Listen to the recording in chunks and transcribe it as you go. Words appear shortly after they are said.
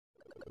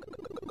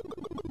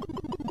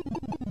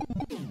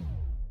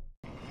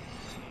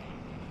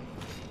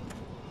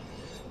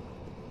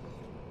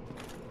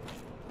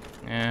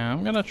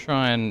I'm gonna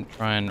try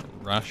and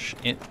rush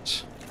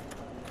it.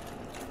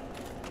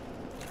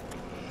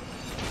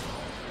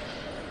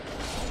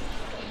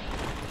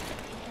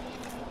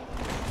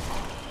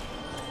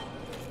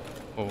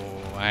 Oh,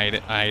 I hate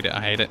it, I hate it,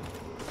 I hate it.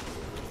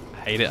 I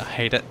hate it, I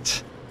hate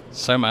it.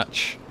 So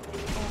much.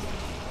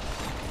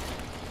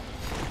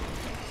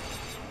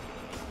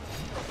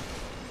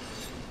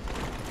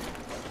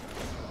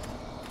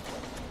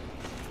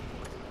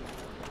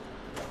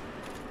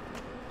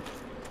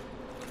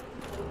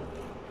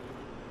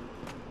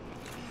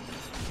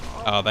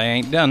 Oh, they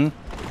ain't done.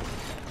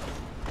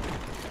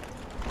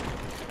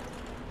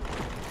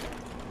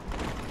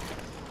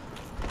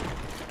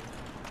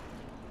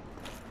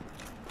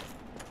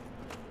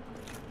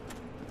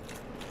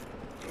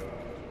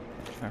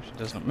 Character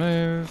doesn't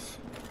move.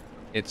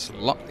 It's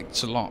locked,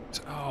 it's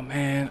locked. Oh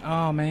man,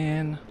 oh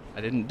man.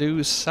 I didn't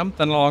do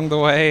something along the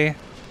way.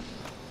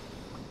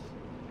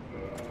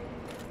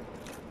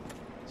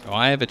 So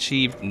I have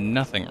achieved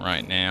nothing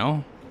right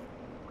now.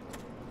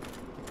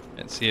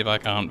 Let's see if I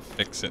can't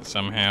fix it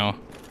somehow.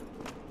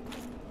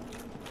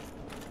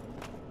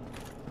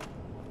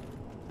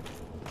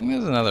 I think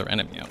there's another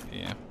enemy up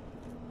here.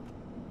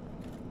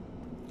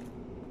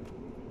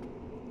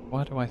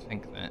 Why do I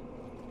think that?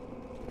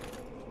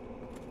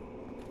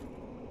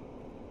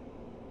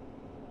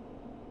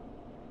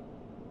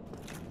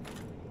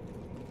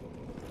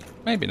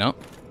 Maybe not.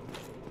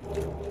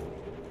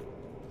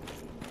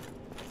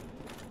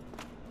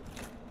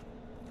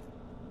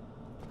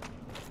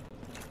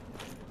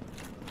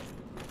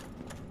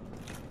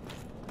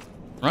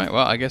 Right,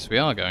 well, I guess we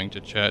are going to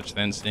church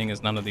then, seeing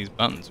as none of these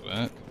buttons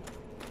work.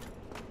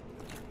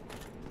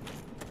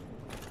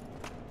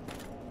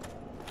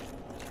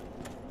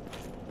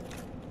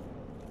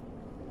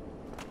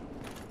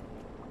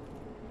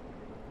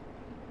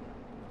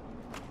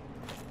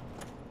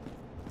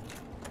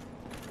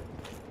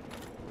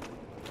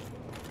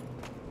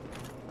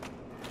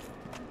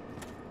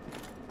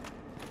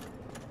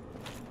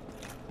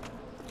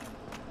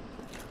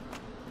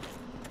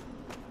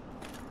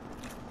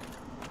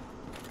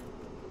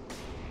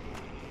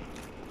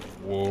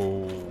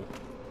 Whoa.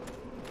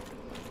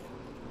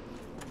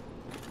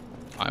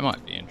 I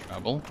might be in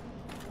trouble.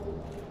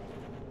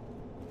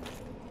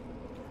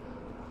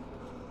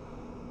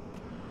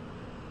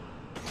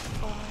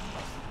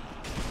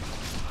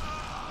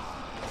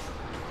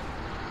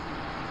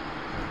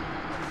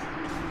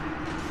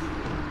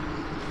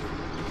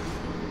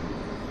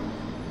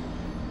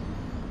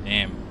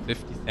 Damn,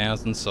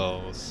 50,000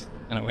 souls.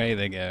 And away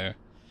they go.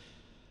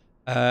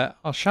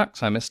 Oh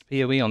shucks, I missed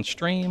PoE on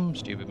stream.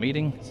 Stupid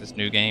meeting. Is this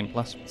new game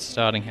plus with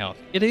starting health?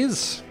 It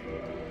is!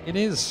 It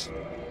is!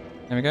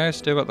 There we go,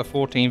 still got the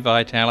 14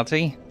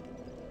 vitality.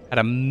 Had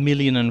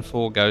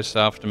 1,000,004 ghosts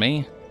after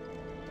me.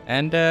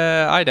 And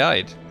I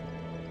died.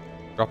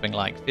 Dropping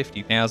like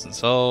 50,000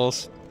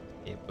 souls.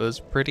 It was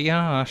pretty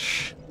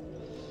harsh.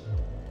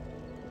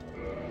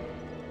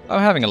 I'm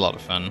having a lot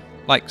of fun.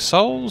 Like,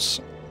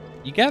 souls,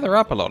 you gather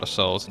up a lot of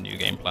souls in New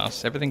Game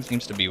Plus. Everything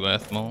seems to be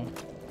worth more.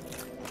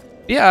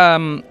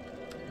 Yeah,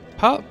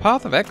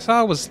 Path of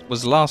Exile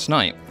was last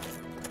night.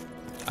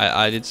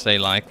 I did say,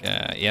 like,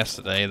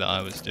 yesterday that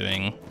I was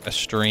doing a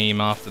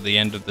stream after the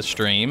end of the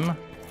stream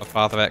of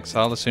Path of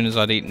Exile as soon as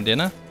I'd eaten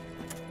dinner.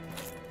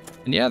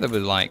 And yeah, there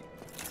was like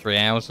 3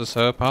 hours or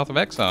so of Path of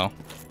Exile.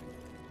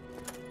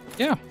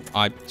 Yeah,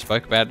 I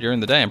spoke about it during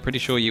the day. I'm pretty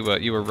sure you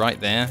were right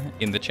there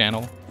in the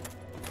channel.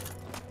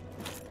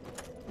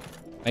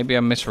 Maybe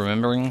I'm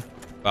misremembering,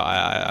 but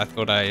I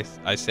thought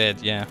I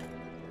said, yeah.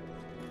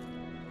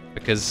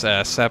 Because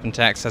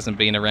Serpentax hasn't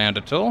been around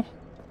at all.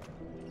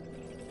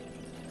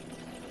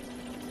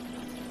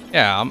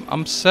 Yeah,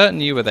 I'm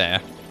certain you were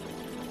there.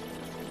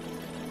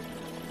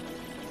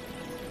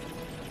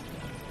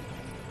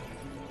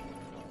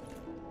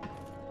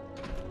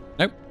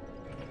 Nope.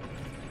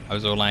 I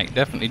was all like,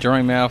 definitely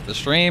join me after the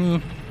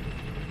stream.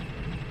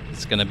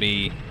 It's gonna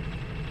be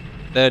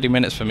 30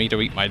 minutes for me to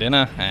eat my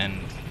dinner,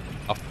 and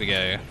off we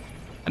go.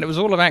 And it was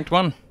all of Act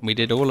 1. We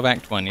did all of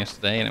Act 1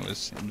 yesterday, and it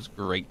was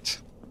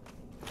great.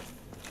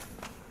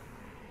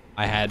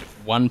 I had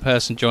one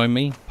person join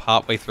me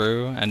partway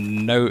through,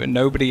 and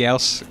nobody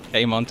else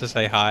came on to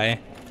say hi.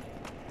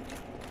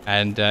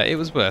 And it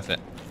was worth it.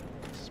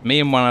 Just me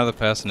and one other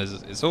person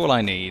is all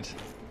I need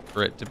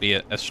for it to be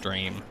a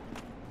stream.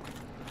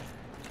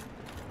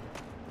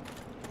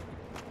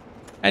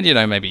 And you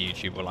know, maybe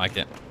YouTube will like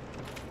it.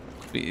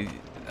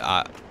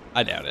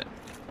 I doubt it.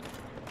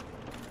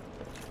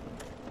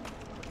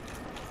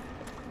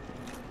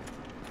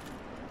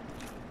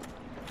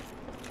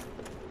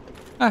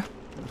 Ah,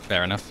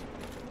 fair enough.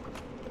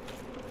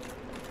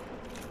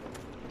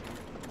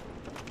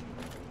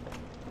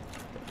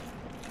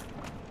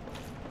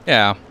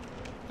 Yeah,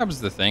 that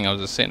was the thing. I was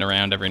just sitting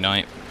around every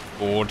night,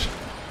 bored.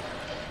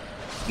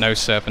 No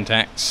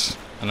Serpentax.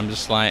 And I'm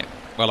just like,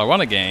 well, I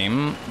want a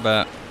game,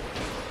 but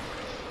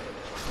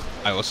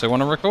I also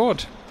want to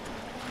record.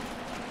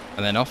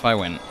 And then off I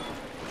went.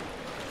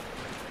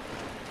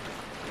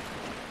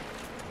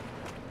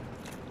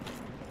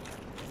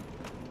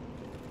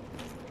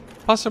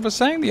 Plus, I was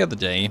saying the other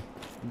day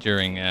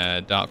during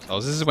Dark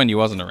Souls, this is when you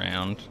wasn't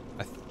around,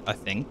 I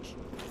think,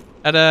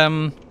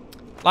 that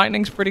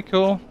lightning's pretty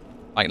cool.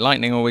 Like,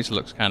 lightning always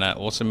looks kind of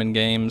awesome in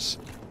games.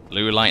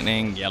 Blue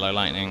lightning, yellow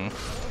lightning.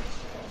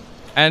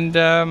 And,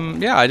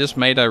 yeah, I just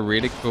made a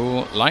really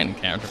cool lightning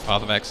character,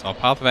 Path of Exile.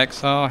 Path of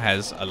Exile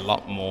has a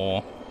lot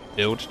more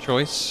build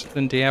choice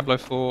than Diablo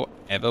 4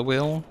 ever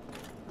will.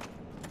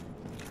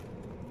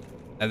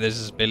 And there's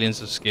just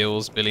billions of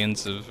skills,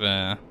 billions of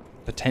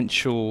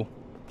potential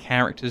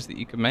characters that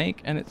you can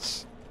make, and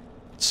it's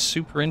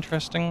super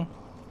interesting.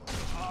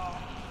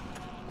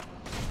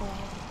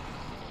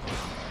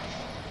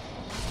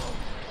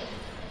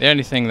 The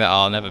only thing that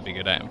I'll never be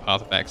good at in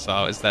Path of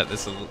Exile is that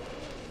it's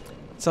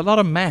a lot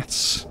of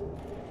maths,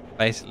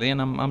 basically,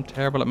 and I'm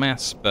terrible at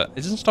maths, but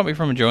it doesn't stop me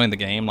from enjoying the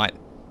game. Like,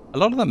 a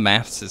lot of the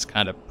maths is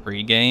kind of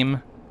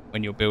pre-game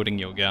when you're building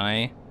your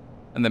guy,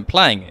 and then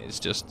playing it is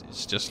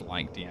just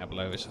like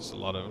Diablo. It's just a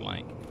lot of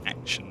like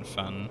action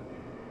fun.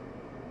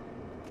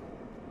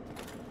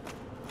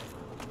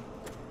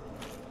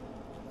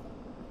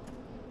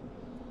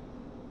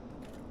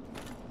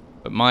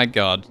 But my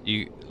god,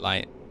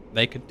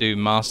 they could do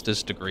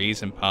master's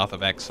degrees in Path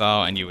of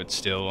Exile and you would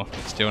still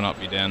not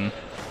be done.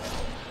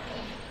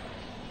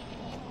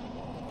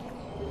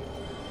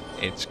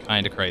 It's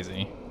kind of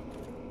crazy.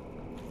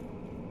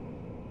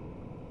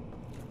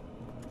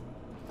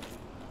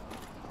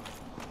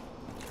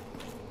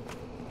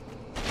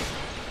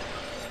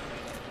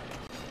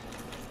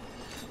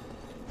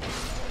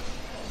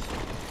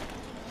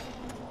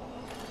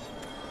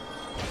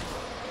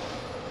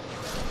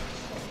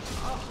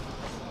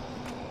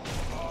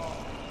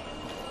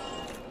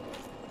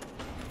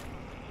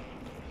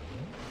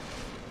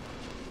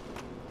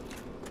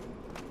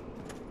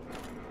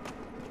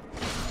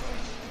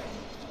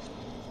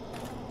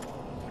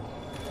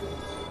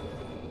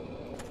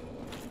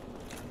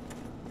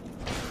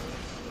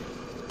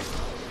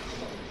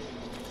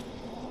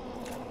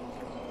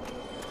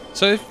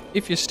 So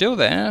if you're still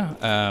there,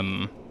 I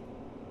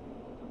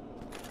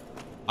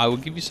will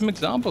give you some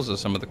examples of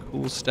some of the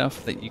cool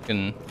stuff that you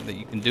can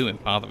do in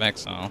Path of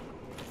Exile.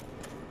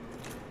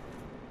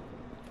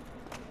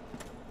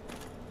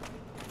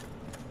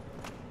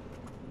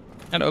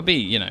 And it'll be,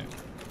 you know,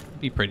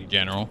 be pretty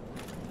general,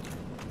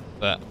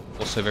 but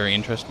also very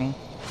interesting.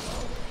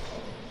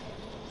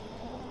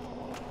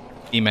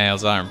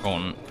 Emails are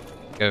important.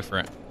 Go for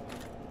it.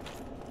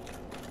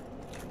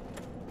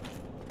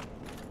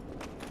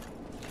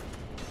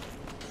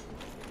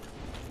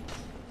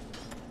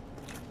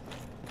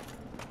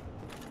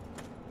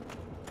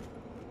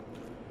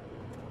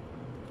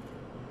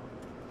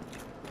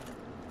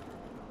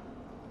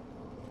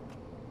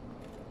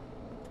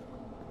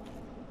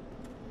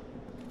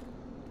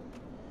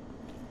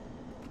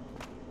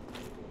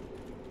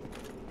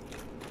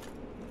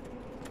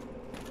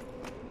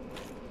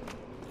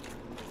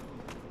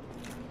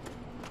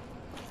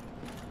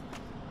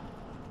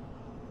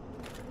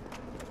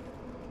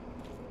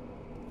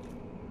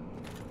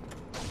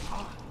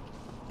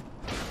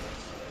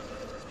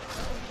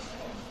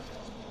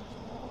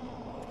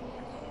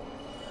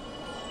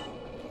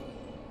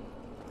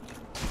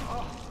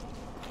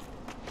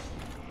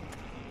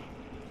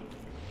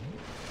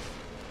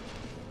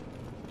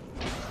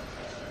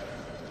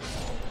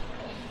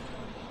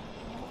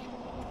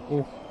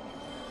 Oh,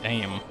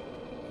 damn.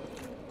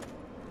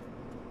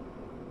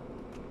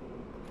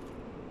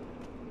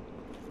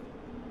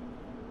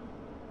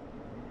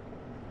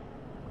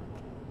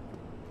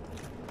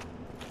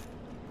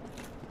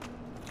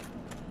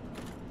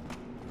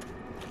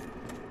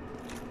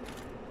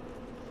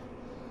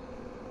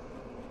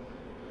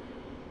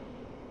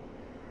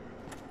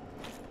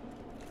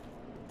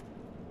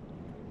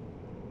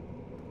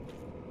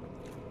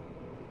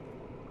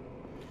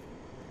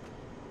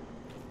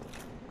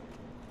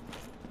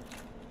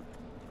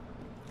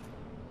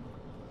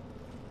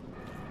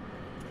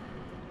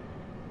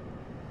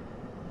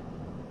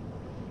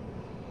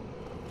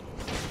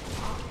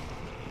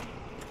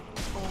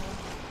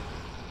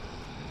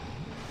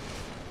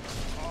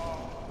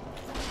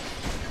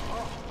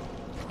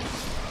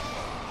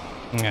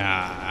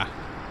 Ah.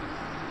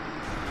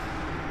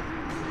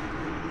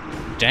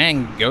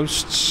 Dang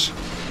ghosts.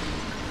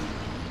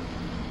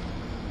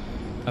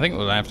 I think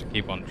we'll have to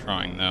keep on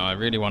trying though. I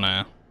really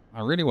wanna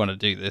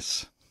do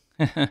this.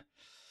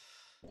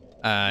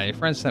 Your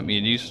friend sent me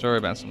a news story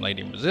about some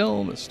lady in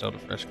Brazil that stole a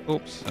fresh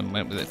corpse and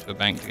went with it to a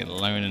bank to get a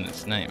loan in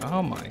its name.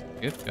 Oh my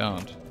good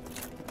god.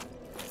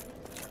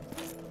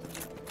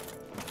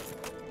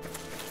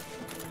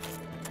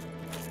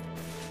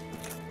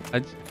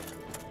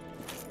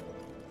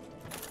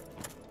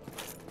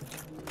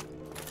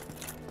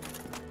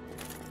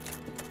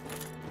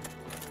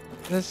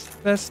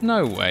 There's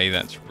no way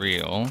that's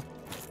real,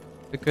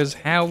 because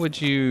how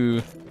would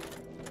you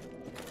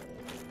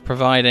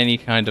provide any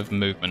kind of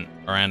movement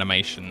or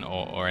animation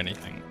or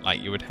anything?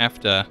 Like, you would have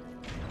to,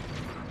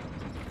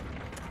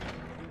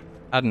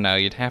 I don't know,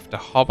 you'd have to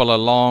hobble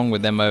along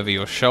with them over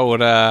your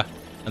shoulder,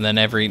 and then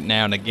every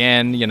now and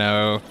again, you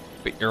know,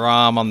 put your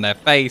arm on their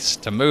face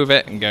to move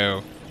it and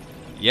go,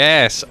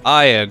 yes,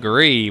 I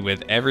agree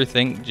with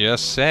everything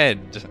just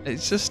said.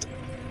 It's just,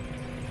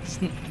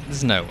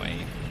 there's no way.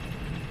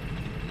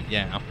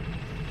 Yeah,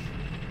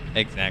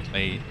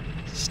 exactly.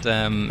 Just,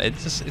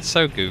 it's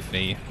so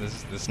goofy.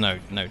 There's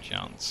no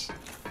chance.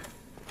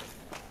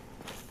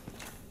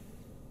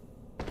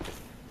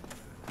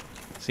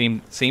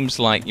 Seems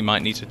like you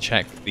might need to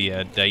check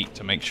the date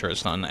to make sure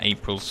it's not an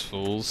April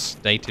Fool's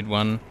dated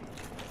one.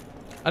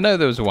 I know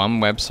there was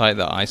one website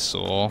that I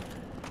saw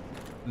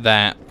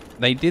that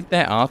they did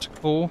their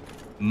article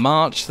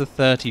March the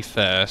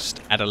 31st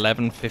at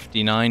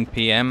 11:59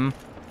 p.m.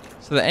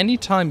 so that any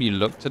time you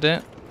looked at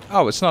it,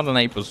 oh, it's not an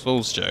April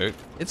Fool's joke,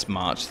 it's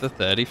March the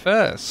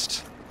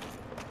 31st.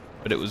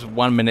 But it was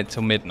 1 minute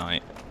till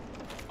midnight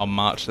on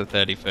March the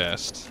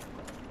 31st.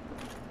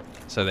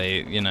 So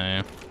they, you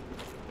know,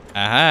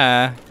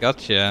 aha,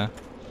 gotcha.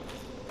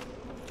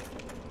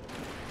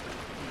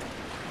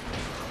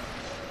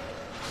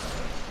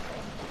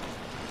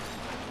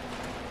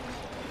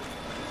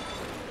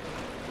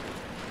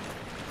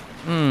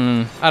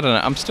 I don't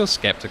know. I'm still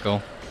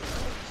skeptical.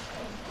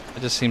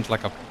 It just seems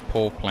like a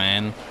poor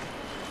plan.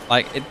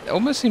 Like, it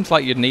almost seems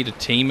like you'd need a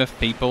team of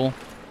people.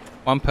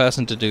 One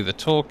person to do the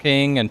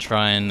talking and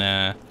try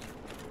and,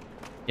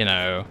 you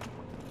know,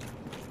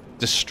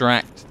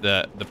 distract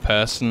the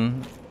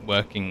person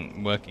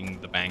working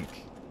the bank.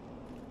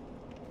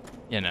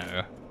 You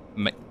know,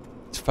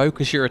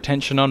 focus your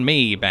attention on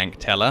me, bank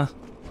teller.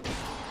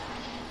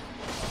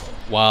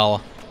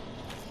 While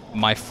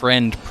my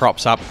friend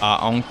props up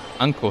our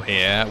uncle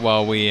here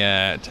while we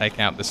take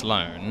out this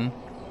loan.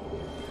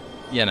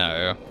 You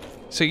know,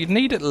 so you'd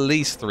need at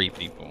least 3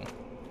 people.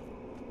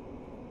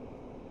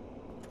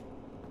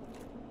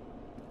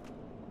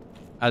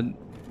 And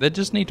they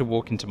just need to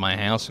walk into my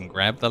house and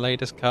grab the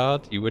latest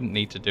card. You wouldn't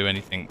need to do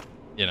anything,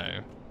 you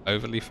know,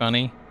 overly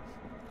funny.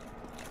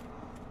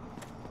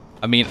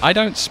 I mean, I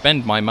don't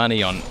spend my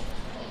money on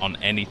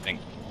anything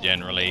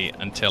generally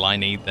until I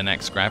need the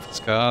next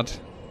graphics card.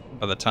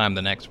 By the time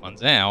the next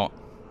one's out,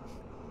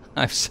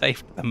 I've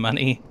saved the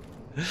money.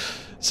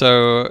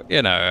 So,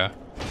 you know,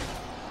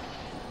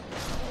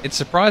 it's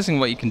surprising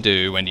what you can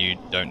do when you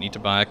don't need to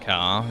buy a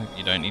car,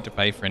 you don't need to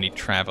pay for any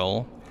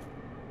travel,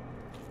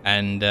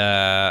 and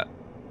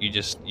you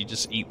just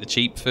eat the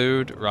cheap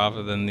food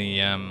rather than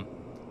the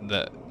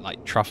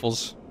like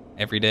truffles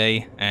every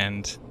day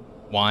and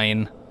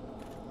wine.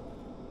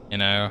 You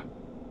know,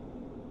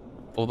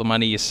 all the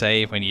money you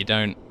save when you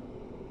don't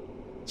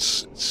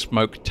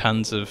smoke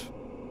tons of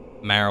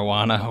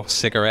marijuana or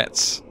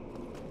cigarettes.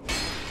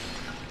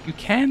 You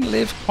can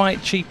live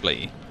quite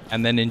cheaply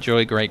and then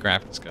enjoy great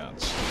graphics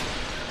cards.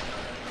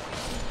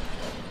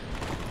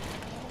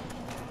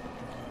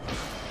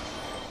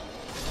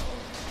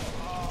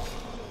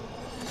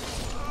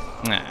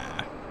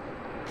 Nah.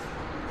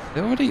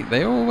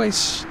 They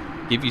always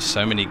give you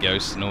so many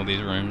ghosts in all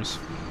these rooms.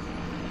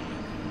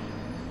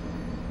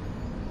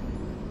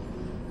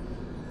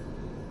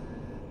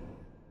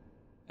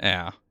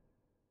 Yeah.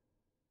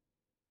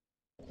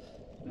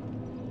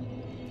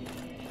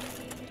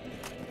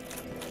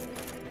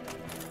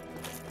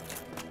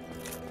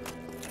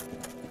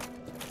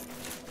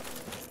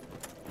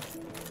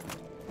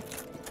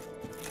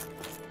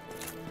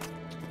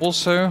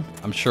 Also,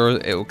 I'm sure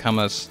it will come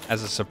as a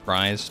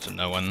surprise to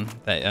no one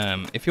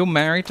that if you're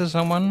married to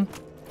someone,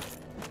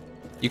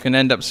 you can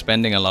end up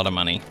spending a lot of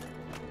money.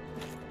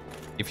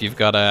 If you've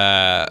got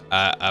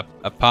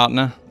a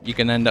partner, you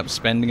can end up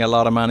spending a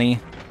lot of money.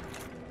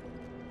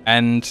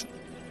 And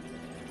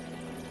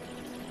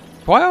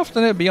quite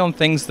often it'll be on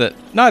things that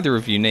neither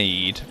of you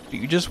need, but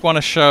you just want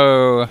to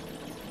show,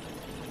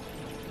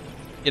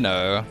 you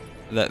know,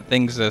 that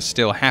things are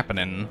still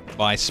happening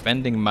by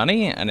spending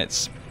money, and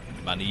it's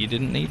money you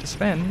didn't need to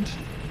spend.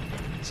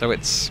 So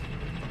it's,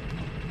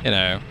 you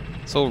know,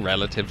 it's all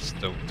relative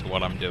to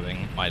what I'm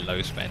doing, my low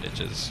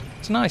expenditures.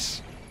 It's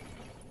nice.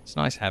 It's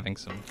nice having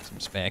some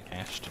spare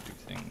cash to do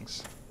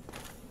things.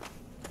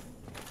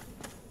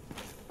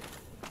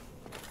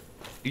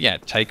 Yeah,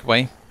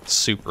 takeaway,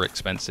 super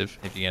expensive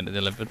if you get it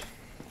delivered.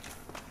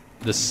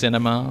 The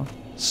cinema,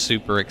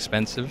 super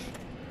expensive.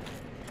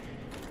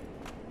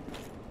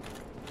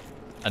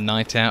 A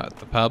night out at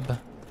the pub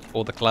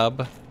or the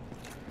club,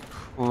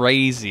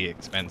 crazy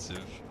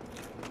expensive.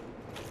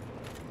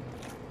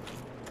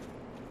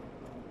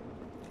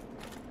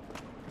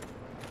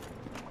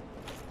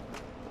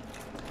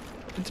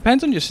 It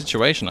depends on your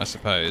situation, I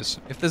suppose.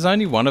 If there's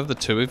only one of the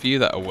two of you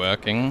that are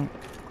working,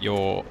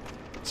 you're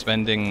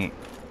spending,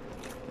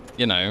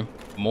 you know,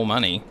 more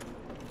money.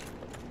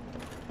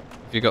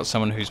 If you've got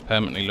someone who's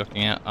permanently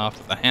looking out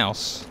after the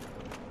house,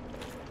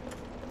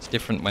 it's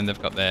different when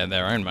they've got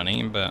their own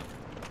money, but,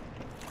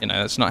 you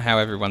know, that's not how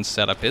everyone's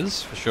setup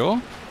is, for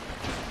sure.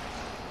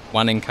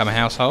 One income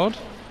household.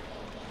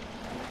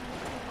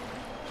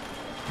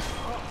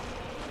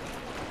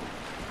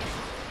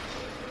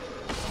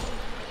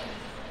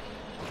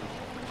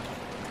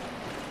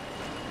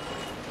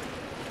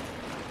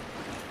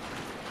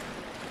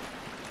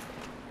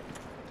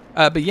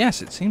 But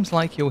yes, it seems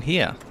like you're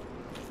here.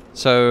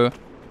 So,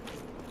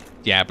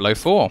 Diablo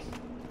 4.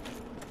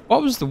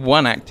 What was the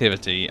one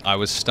activity I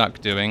was stuck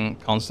doing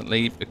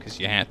constantly because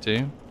you had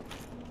to?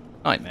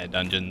 Nightmare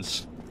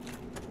dungeons.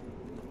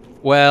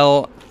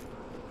 Well,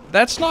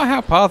 that's not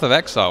how Path of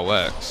Exile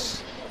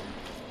works.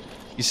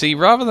 You see,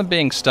 rather than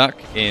being stuck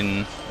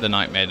in the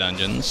Nightmare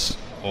dungeons,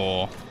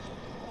 or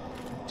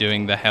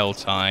doing the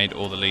Helltide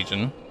or the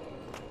Legion,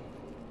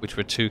 which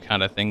were two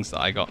kind of things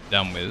that I got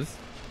done with,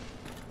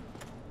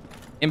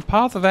 in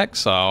Path of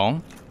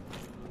Exile,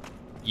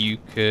 you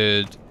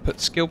could put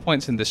skill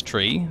points in this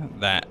tree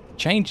that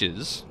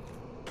changes.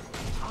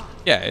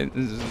 Yeah, it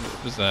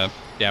was a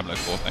Diablo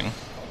 4 thing.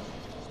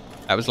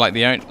 That was like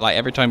like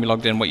every time you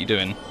logged in, what you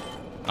doing?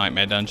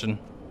 Nightmare dungeon.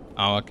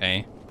 Oh,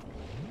 okay.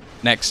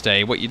 Next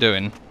day, what you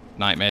doing?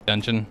 Nightmare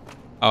dungeon.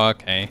 Oh,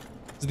 okay.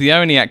 It's the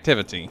only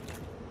activity.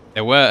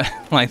 There were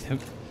like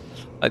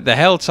the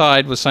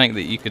Helltide was something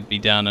that you could be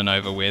done and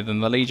over with,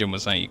 and the Legion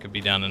was something you could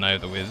be done and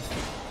over with.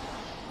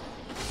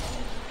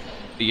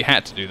 But you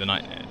had to do the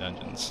Nightmare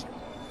dungeons.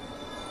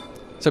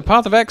 So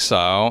Path of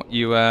Exile,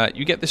 you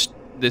get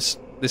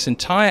this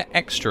entire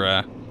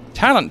extra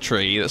talent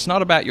tree that's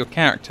not about your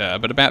character,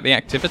 but about the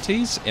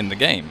activities in the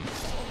game.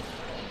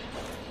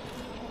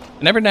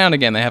 And every now and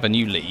again they have a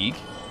new league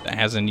that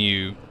has a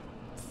new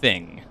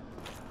thing.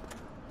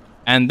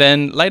 And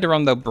then later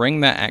on they'll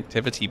bring that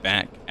activity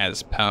back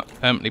as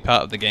permanently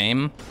part of the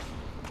game.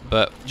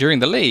 But during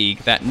the league,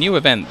 that new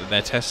event that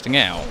they're testing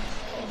out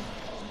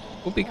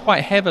will be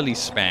quite heavily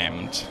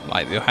spammed.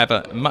 Like, they'll have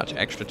a much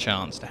extra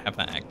chance to have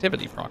that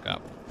activity proc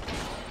up.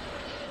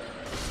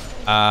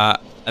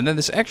 And then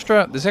this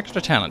extra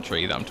talent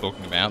tree that I'm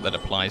talking about that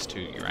applies to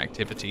your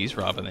activities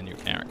rather than your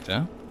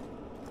character,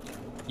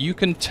 you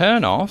can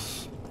turn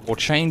off or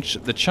change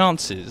the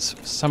chances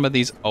for some of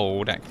these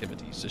old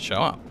activities to show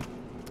up.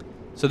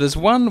 So there's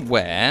one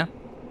where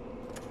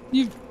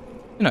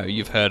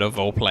you've heard of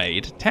or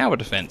played tower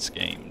defense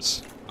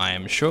games, I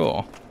am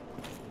sure.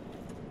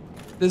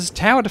 There's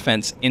tower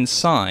defense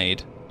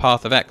inside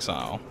Path of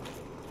Exile.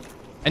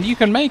 And you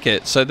can make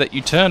it so that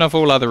you turn off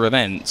all other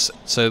events,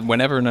 so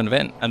whenever an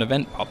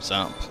event pops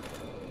up,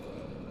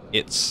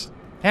 it's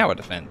tower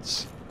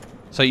defense.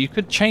 So you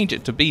could change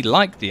it to be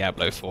like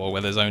Diablo 4,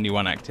 where there's only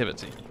one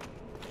activity.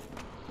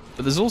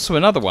 But there's also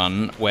another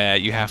one where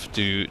you have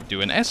to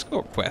do an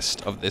escort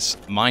quest of this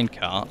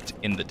minecart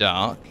in the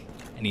dark,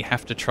 and you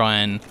have to try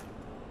and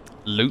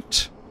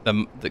loot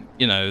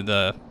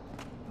the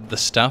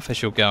stuff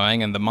as you're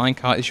going, and the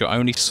minecart is your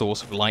only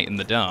source of light in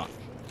the dark.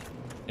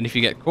 And if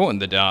you get caught in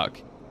the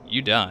dark,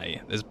 you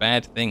die. There's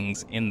bad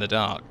things in the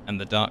dark,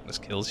 and the darkness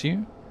kills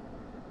you.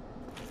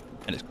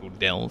 And it's called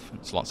Delve.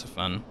 It's lots of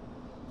fun.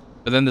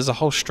 But then there's a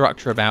whole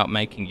structure about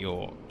making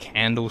your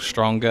candle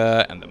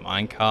stronger, and the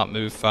minecart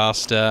move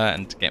faster,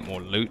 and to get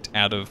more loot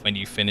out of when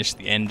you finish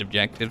the end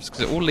objectives,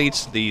 because it all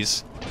leads to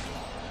these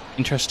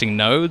interesting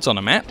nodes on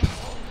a map.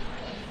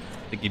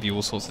 They give you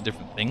all sorts of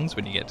different things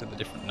when you get to the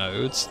different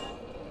nodes.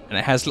 And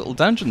it has little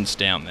dungeons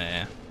down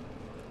there.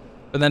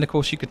 But then, of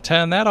course, you could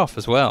turn that off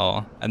as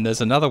well. And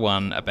there's another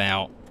one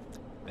about...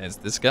 There's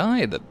this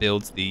guy that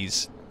builds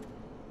these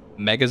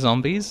mega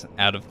zombies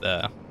out of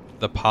the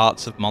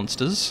parts of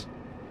monsters.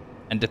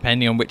 And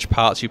depending on which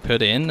parts you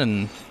put in,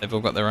 and they've all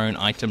got their own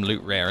item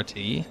loot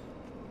rarity,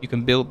 you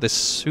can build this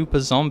super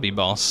zombie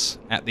boss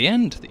at the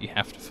end that you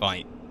have to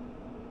fight.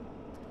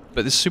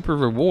 But it's super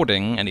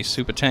rewarding, and he's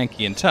super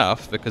tanky and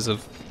tough because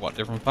of what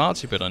different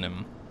parts you put on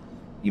him.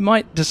 You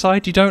might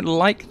decide you don't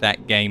like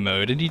that game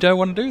mode and you don't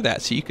want to do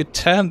that, so you could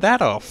turn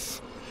that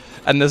off.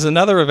 And there's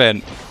another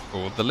event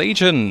called the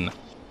Legion,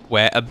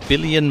 where 1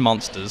 billion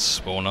monsters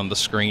spawn on the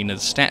screen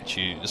as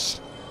statues.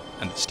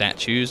 And the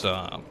statues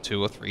are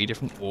 2 or 3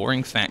 different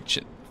warring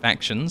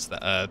factions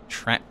that are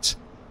trapped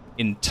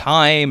in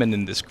time and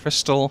in this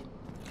crystal.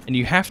 And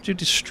you have to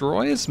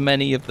destroy as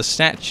many of the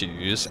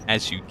statues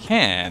as you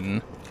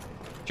can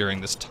during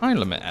this time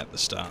limit at the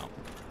start.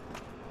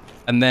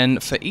 And then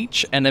for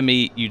each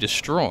enemy you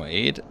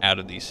destroyed out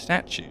of these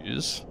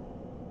statues,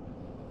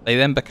 they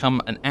then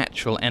become an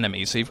actual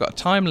enemy. So you've got a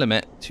time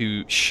limit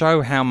to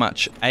show how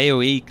much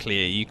AoE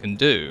clear you can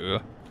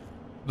do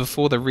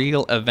before the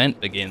real event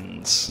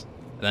begins.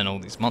 And then all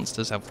these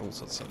monsters have all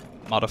sorts of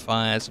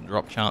modifiers and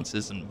drop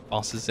chances and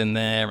bosses in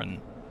there,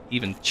 and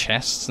even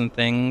chests and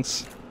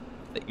things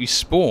that you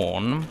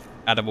spawn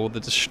out of all the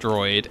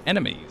destroyed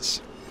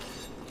enemies.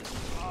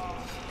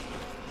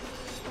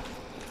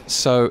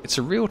 So it's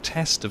a real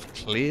test of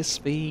clear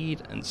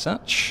speed and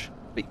such.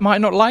 But you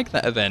might not like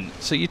that event,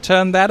 so you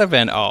turn that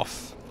event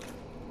off.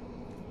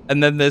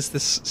 And then there's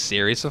this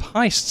series of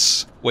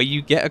heists where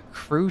you get a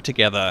crew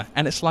together,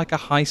 and it's like a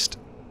heist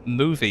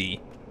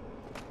movie.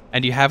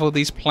 And you have all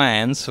these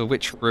plans for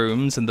which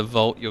rooms in the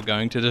vault you're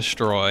going to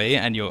destroy,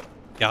 and your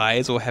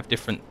guys all have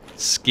different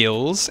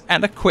skills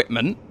and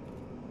equipment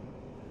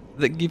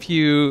that give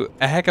you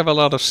a heck of a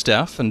lot of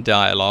stuff and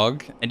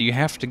dialogue, and you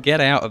have to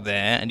get out of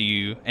there, and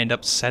you end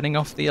up setting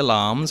off the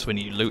alarms when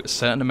you loot a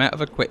certain amount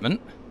of equipment.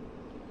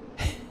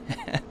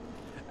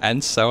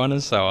 And so on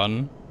and so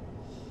on.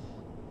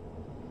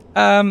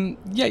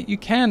 Yeah, you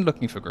can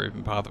looking for group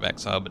in Path of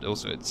Exile, but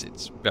also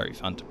it's very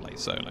fun to play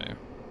solo.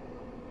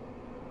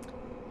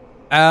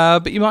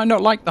 But you might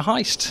not like the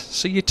heist,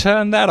 so you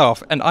turn that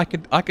off. And I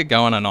could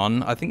go on and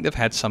on. I think they've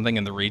had something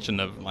in the region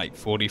of like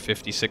 40,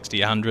 50, 60,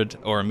 100,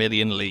 or a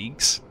million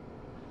leagues.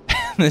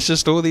 There's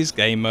just all these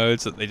game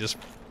modes that they just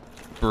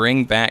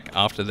bring back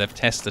after they've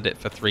tested it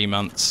for 3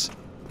 months.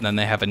 And then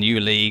they have a new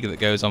league that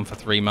goes on for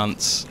 3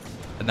 months.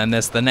 And then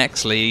there's the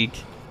next league.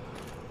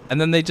 And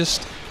then they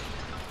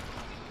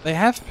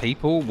have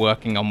people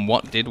working on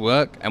what did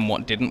work and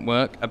what didn't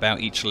work about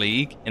each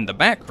league in the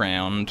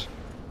background.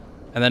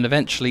 And then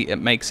eventually it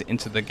makes it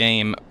into the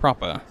game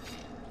proper.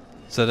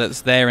 So that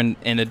it's there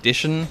in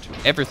addition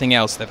to everything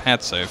else they've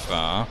had so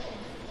far.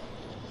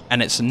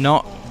 And it's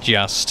not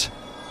just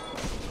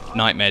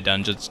Nightmare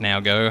Dungeons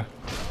now go.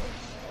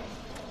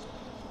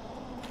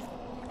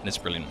 And it's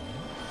brilliant.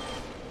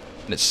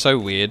 And it's so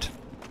weird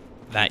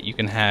that you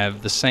can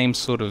have the same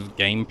sort of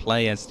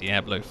gameplay as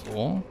Diablo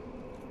 4.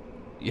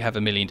 You have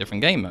a million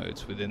different game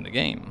modes within the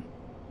game.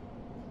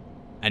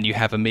 And you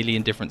have a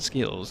million different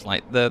skills.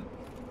 Like the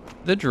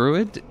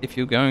druid, if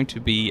you're going to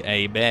be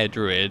a bear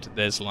druid,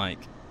 there's like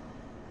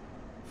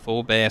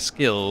 4 bear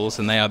skills,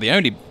 and they are the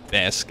only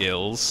bear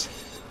skills.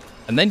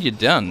 And then you're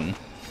done.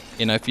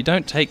 You know, if you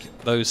don't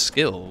take those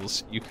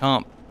skills, you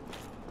can't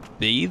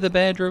be the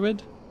bear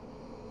druid.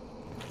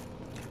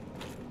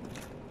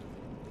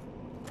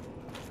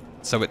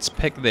 So it's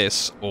pick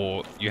this,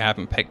 or you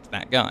haven't picked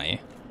that guy.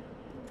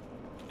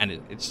 And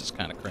it's just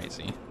kind of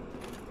crazy.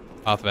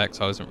 Path of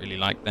Exile isn't really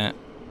like that.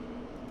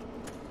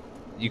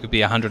 You could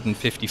be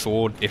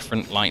 154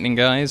 different lightning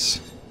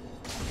guys.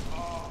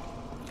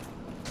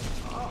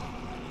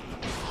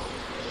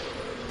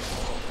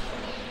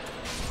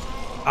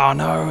 Oh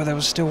no, there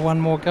was still one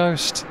more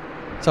ghost.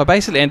 So I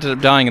basically ended up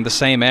dying in the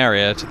same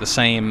area to the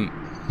same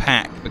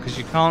pack, because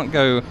you can't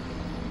go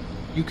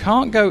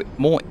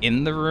more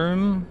in the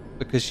room,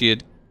 because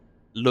you'd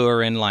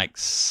lure in like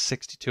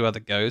 62 other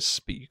ghosts,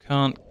 but you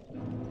can't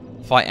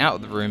fight out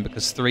of the room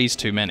because 3's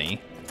too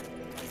many.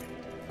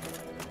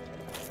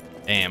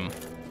 Damn.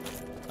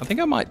 I think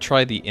I might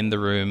try the in the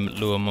room,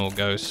 lure more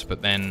ghosts,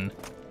 but then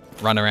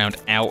run around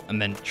out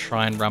and then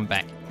try and run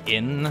back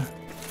in.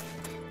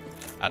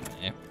 I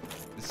don't know.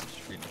 This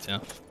is really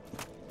tough.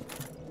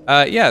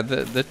 Yeah,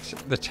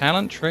 the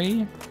talent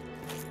tree,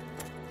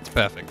 it's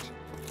perfect.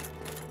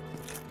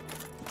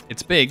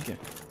 It's big.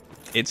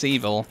 It's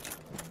evil.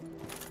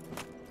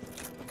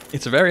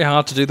 It's very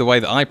hard to do the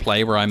way that I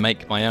play, where I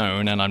make my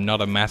own, and I'm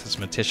not a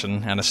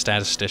mathematician and a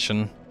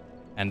statistician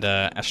and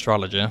an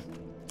astrologer.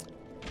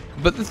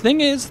 But the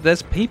thing is,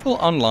 there's people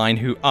online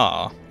who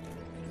are.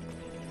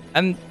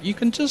 And you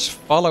can just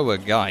follow a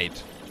guide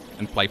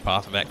and play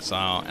Path of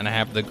Exile and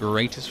have the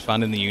greatest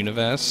fun in the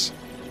universe.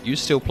 You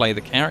still play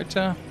the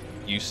character,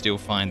 you still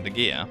find the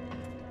gear.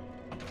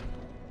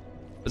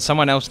 But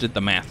someone else did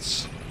the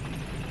maths.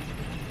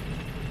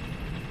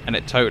 And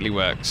it totally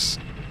works.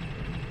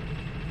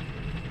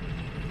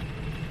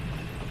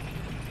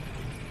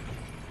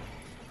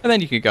 And then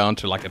you could go on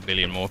to like a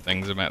billion more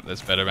things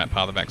that's better about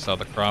Path of Exile.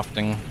 The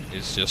crafting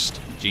is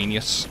just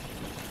genius,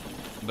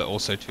 but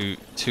also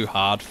too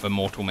hard for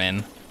mortal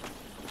men.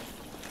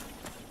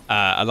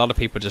 A lot of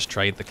people just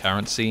trade the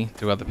currency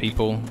to other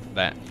people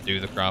that do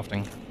the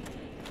crafting.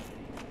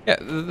 Yeah,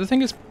 the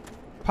thing is,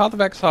 Path of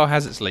Exile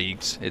has its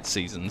leagues, its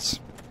seasons.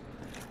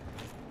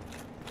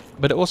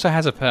 But it also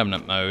has a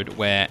permanent mode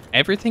where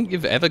everything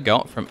you've ever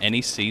got from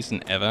any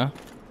season ever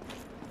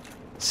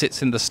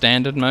sits in the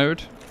standard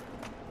mode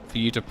for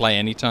you to play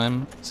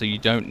anytime, so you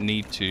don't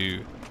need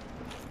to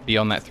be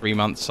on that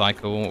 3-month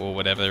cycle or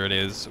whatever it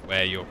is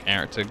where your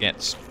character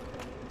gets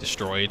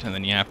destroyed and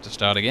then you have to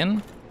start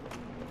again.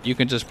 You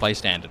can just play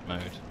standard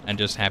mode and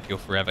just have your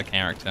forever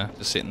character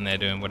just sitting there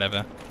doing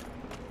whatever.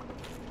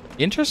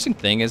 The interesting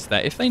thing is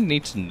that if they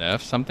need to nerf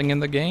something in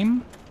the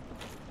game,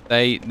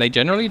 they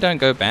generally don't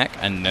go back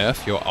and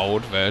nerf your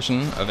old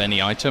version of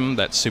any item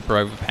that's super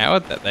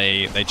overpowered that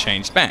they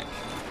changed back.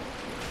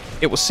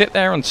 It will sit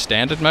there on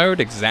standard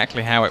mode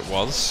exactly how it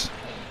was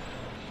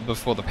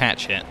before the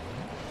patch hit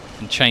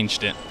and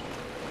changed it.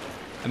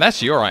 And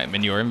that's your item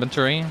in your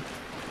inventory.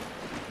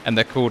 And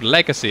they're called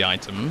legacy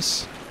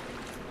items.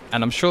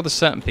 And I'm sure there's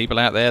certain people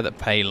out there that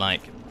pay like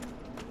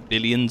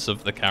billions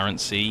of the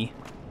currency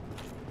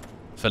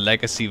for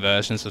legacy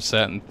versions of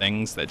certain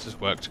things that just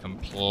worked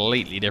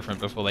completely different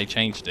before they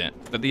changed it.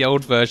 But the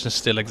old version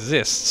still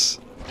exists,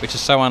 which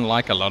is so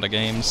unlike a lot of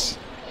games.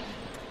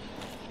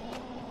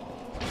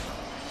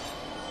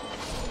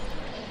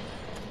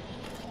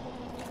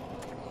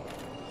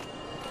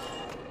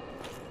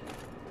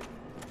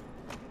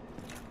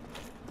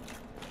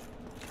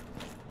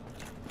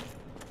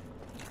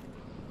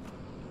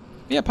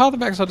 Yeah, Path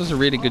of Exile does a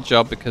really good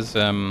job because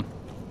they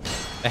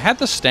had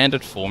the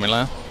standard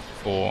formula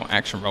for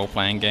action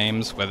role-playing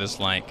games where there's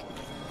like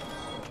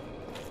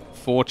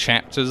 4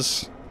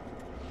 chapters,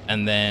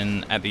 and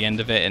then at the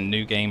end of it, a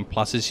new game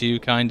pluses you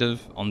kind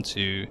of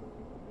onto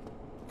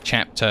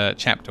chapter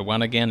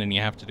 1 again, and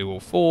you have to do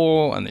all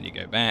 4, and then you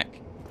go back.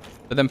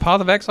 But then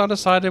Path of Exile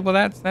decided, well,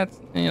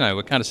 that's you know,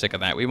 we're kind of sick of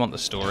that. We want the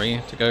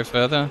story to go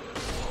further.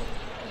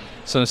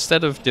 So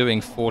instead of doing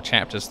 4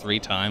 chapters 3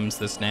 times,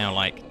 there's now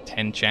like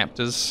 10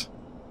 chapters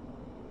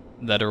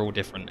that are all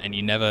different, and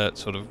you never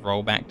sort of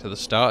roll back to the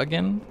start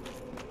again,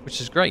 which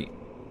is great.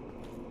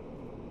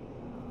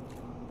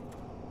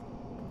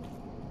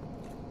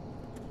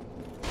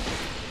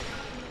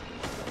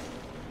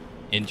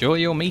 Enjoy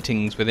your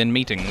meetings within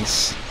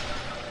meetings.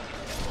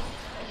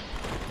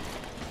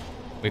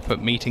 We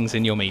put meetings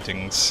in your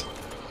meetings.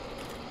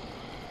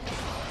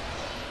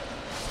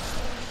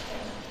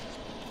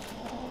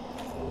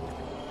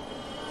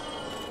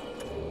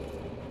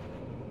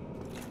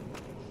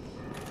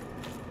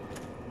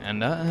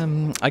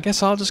 And I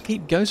guess I'll just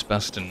keep ghost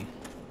busting.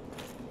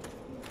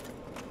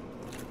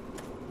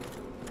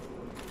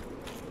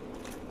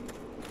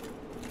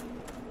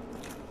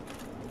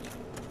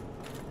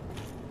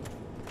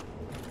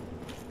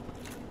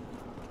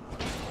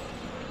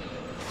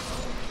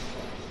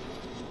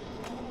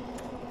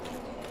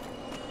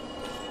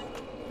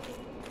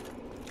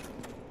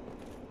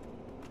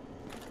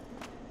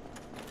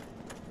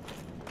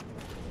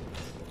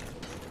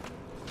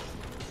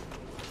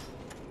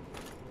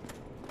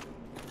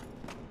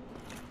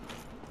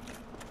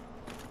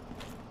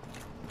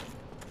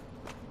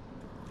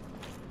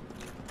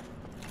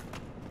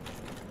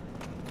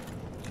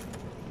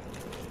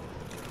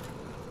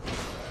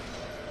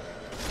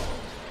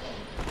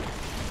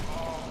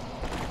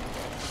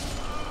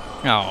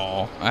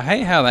 Oh, I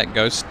hate how that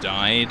ghost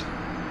died,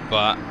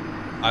 but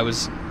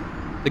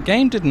the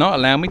game did not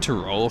allow me to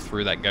roll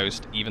through that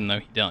ghost even though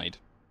he died.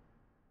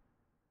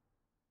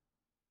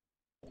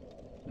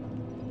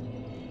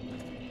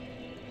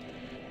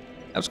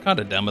 That was kind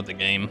of dumb of the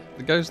game.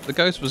 The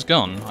ghost was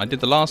gone. I did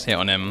the last hit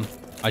on him.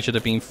 I should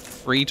have been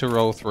free to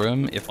roll through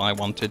him if I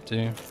wanted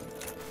to.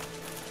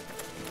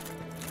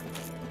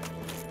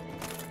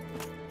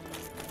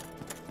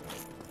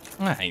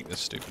 I hate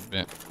this stupid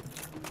bit.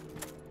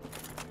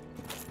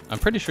 I'm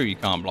pretty sure you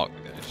can't block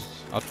the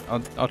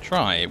ghosts. I'll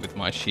try it with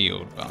my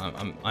shield, but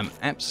I'm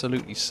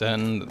absolutely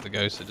certain that the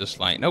ghosts are just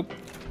like, nope,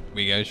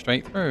 we go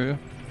straight through.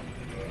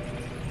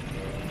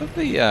 What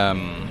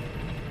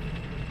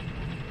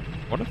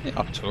if the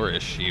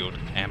Arcturus shield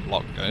can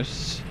block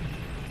ghosts?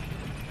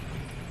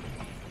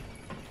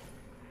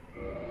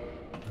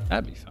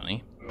 That'd be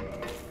funny.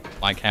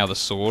 Like how the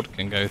sword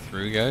can go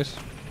through ghosts.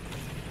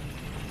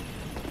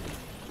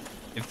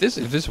 If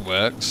this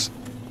works,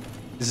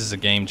 this is a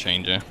game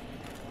changer.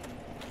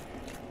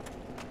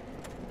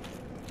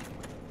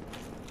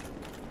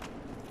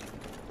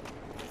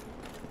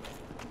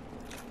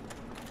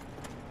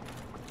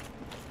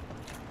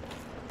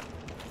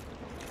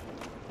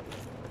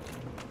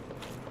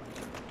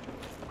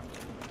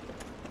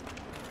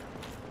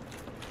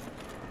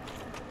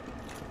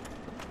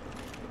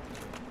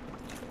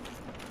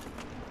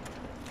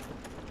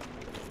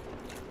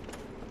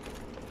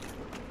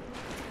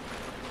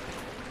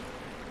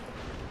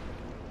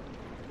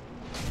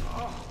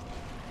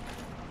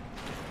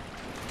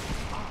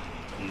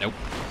 Nope.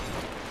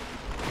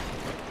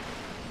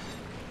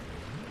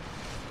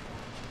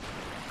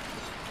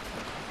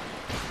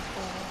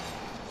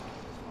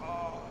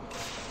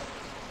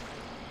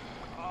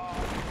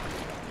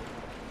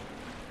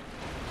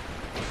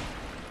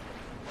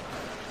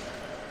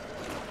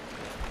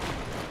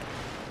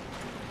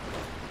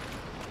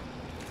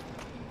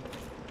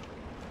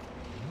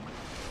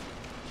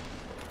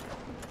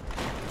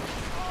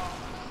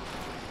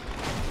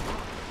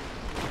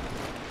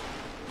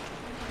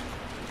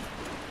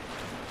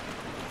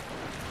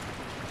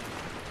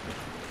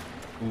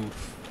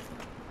 Oof.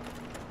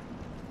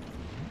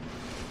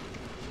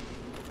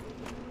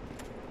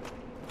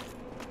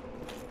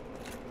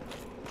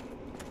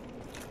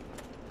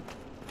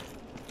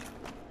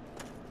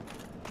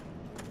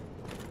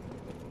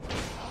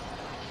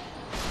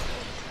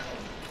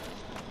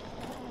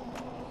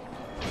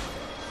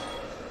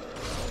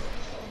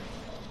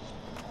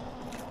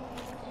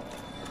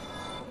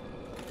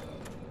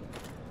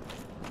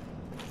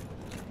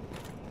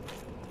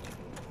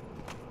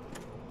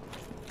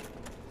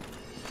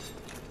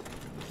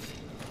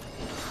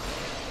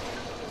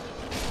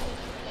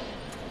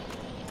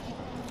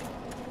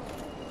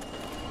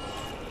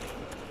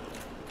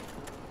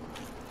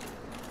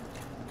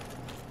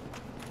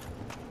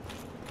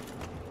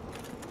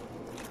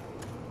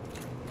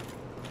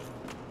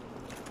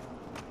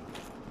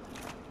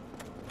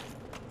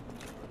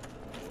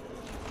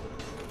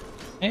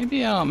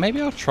 Maybe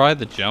I'll try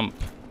the jump.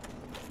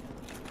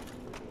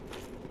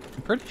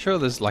 I'm pretty sure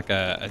there's like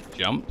a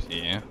jump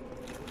here.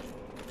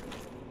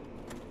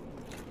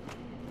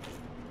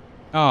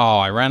 Oh,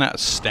 I ran out of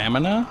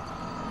stamina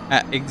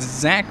at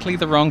exactly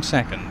the wrong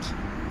second.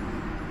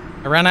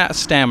 I ran out of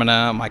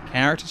stamina, my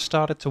character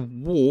started to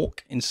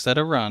walk instead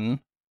of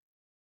run,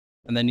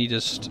 and then he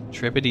just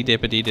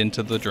trippity-dippitied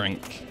into the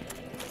drink.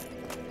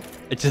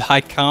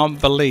 I can't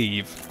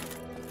believe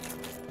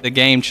the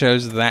game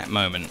chose that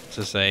moment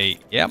to say,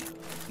 yep,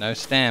 no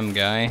stam,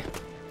 guy.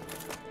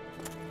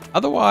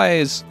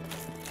 Otherwise,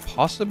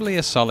 possibly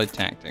a solid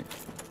tactic.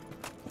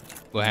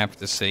 We'll have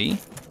to see.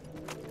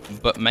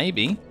 But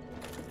maybe.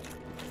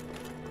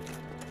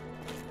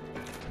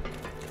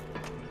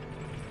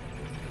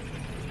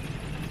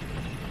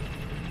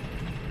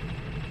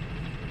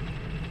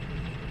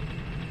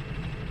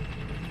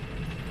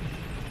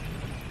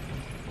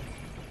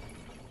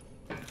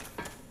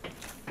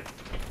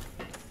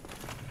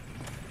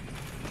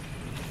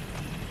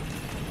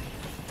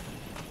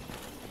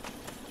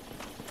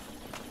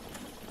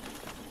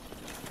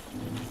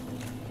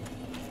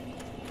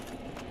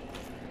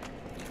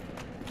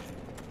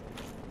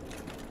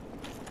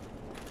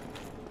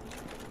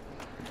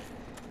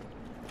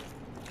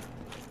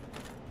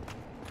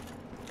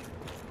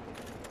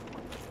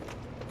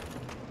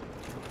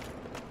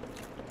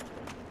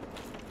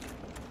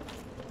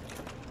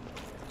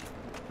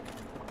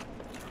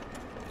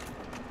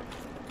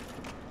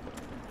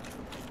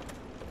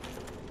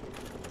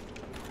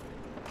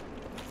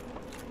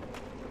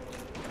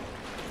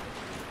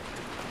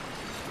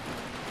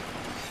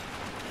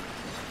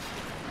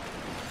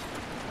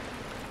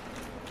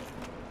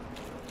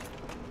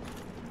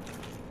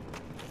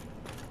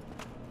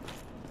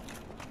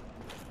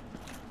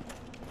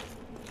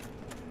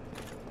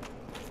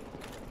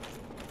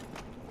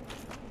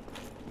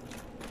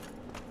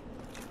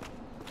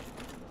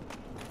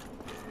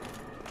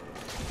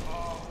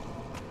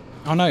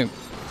 Oh no.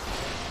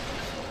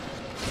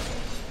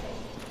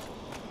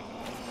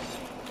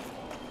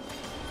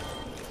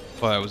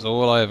 Well, it was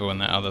all over when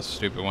that other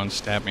stupid one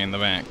stabbed me in the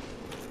back.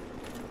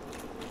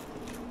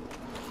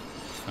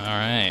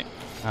 Alright.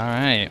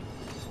 Alright.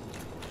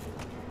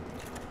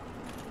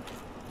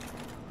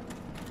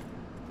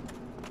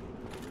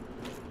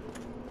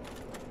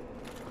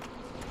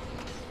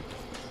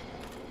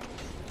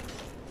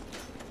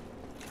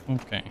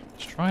 Okay.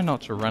 Let's try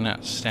not to run out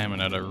of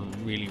stamina at a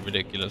really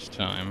ridiculous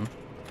time.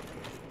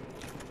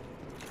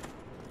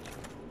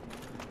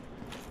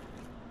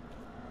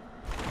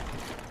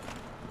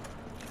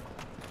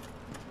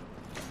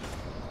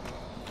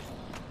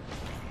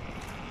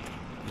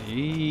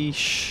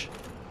 Yeesh.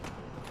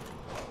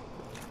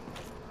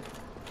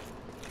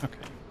 Okay,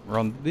 we're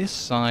on this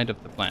side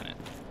of the planet.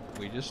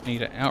 We just need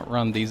to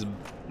outrun these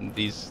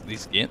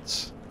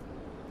gits.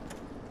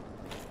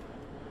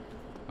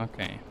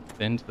 Okay,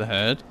 then to the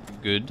herd.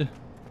 Good.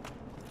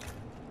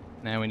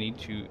 Now we need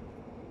to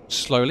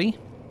slowly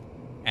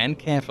and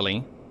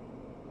carefully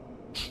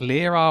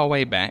clear our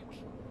way back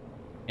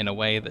in a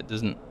way that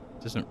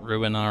doesn't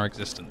ruin our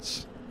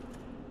existence.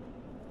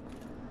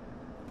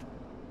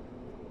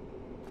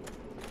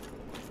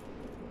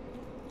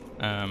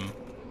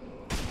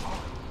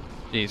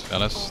 Geez,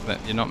 fellas, that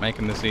you're not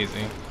making this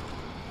easy.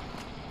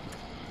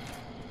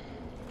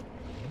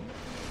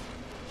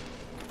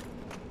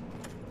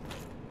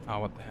 Oh,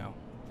 what the hell?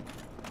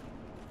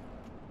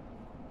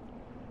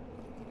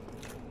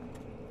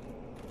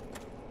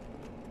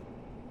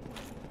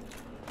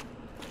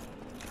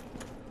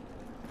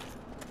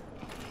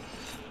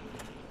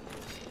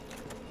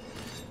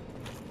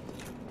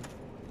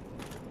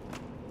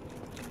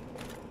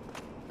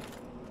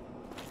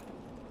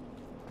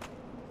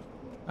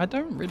 I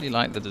don't really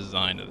like the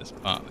design of this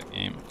part of the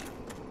game.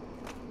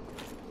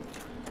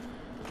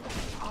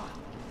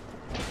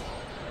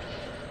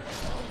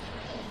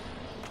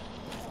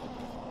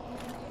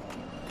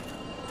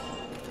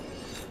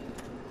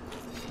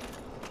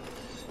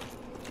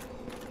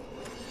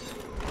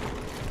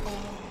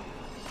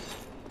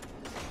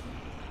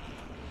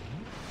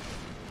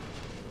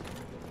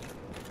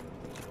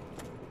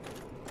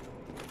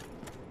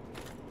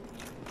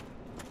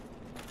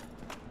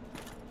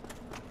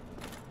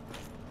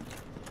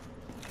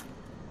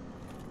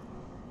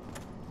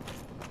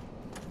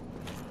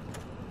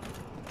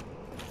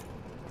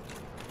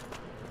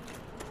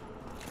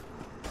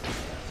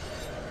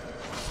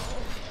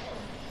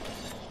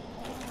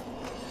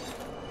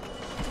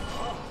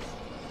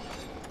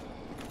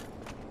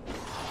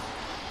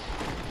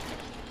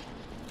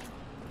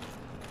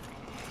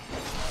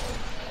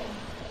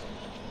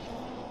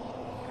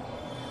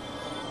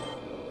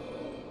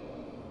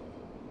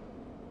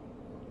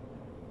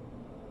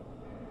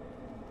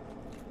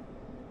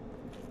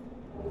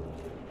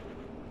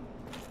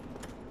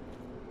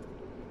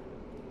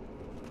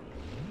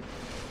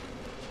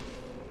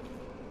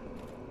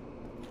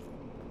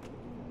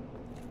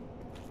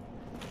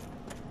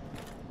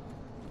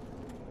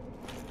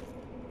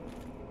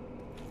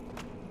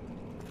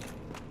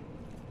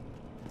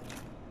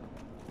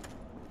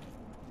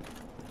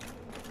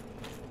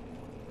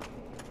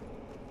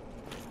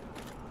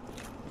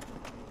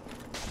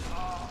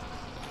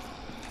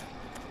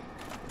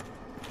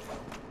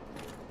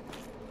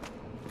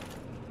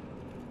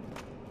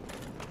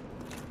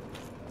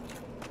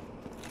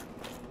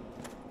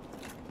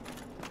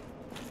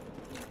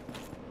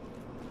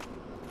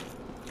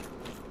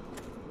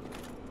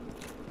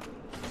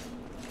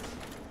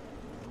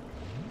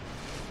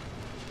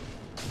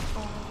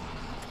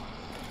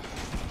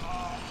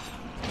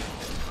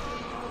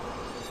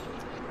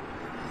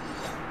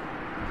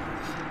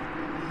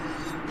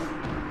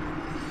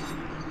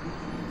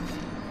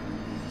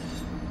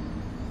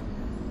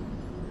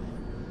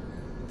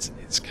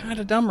 It's kind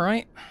of dumb,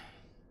 right?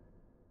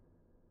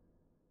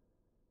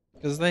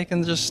 Because they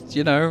can just,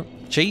 you know,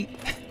 cheat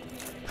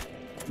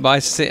by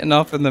sitting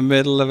off in the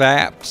middle of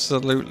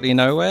absolutely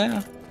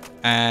nowhere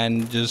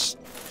and just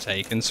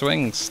taking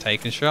swings,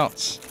 taking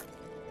shots.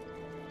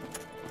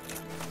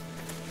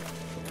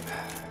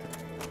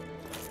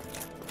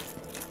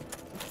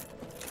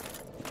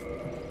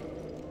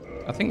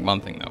 I think one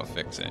thing that will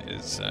fix it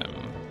is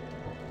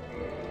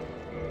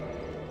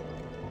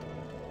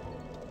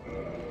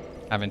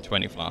having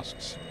 20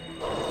 flasks.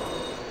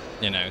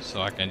 You know,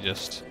 so I can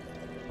just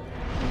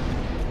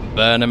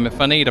burn them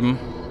if I need them.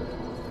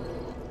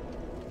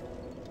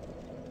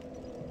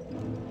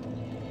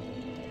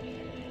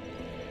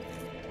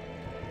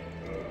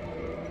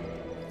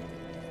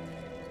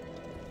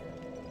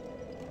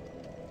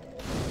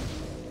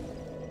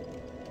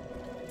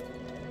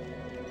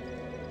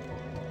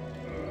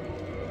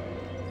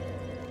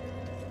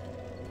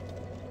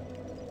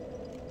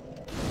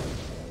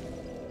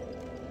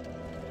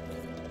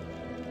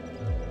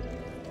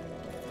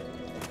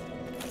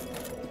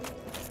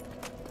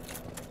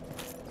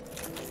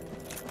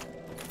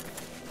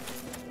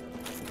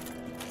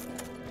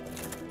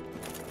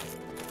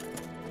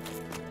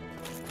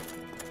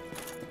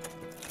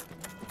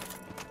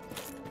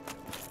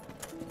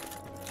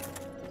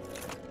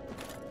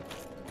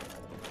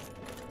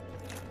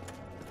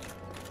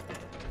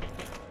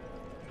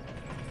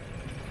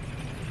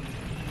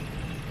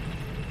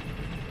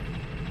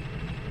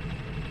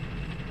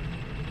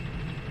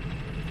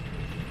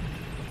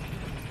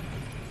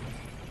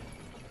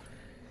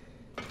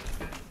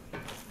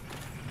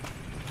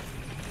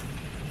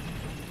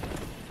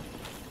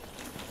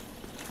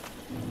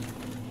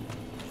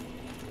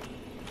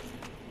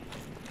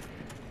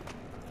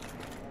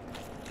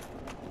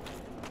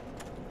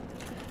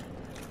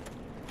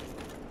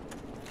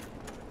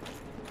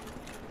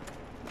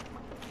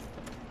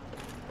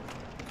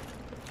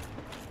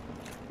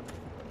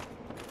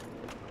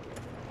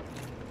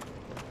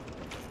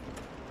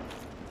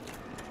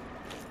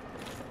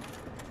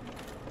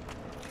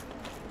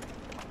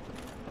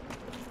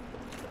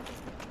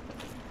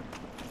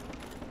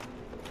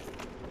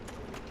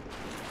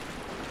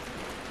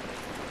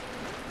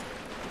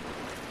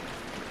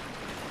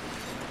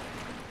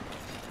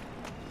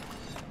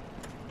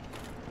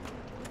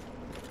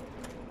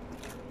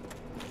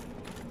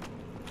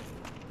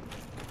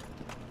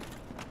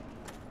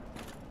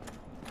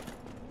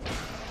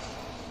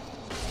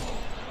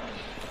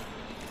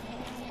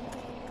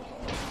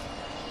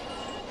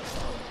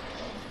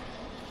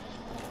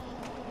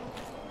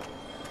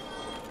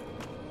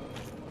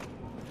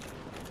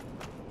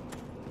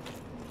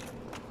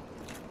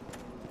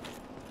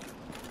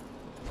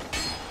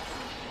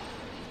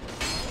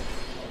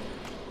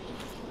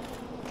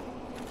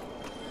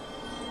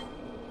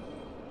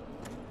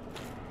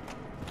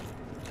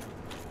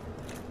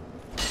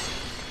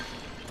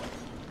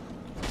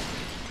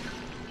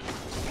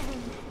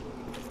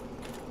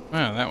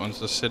 Wow, that one's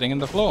just sitting in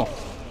the floor.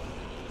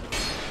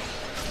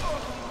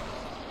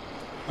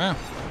 Wow.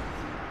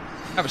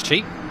 That was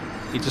cheap.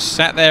 He just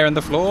sat there in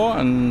the floor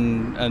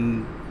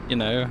and you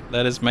know,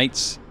 let his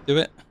mates do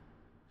it.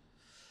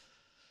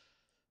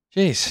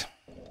 Jeez.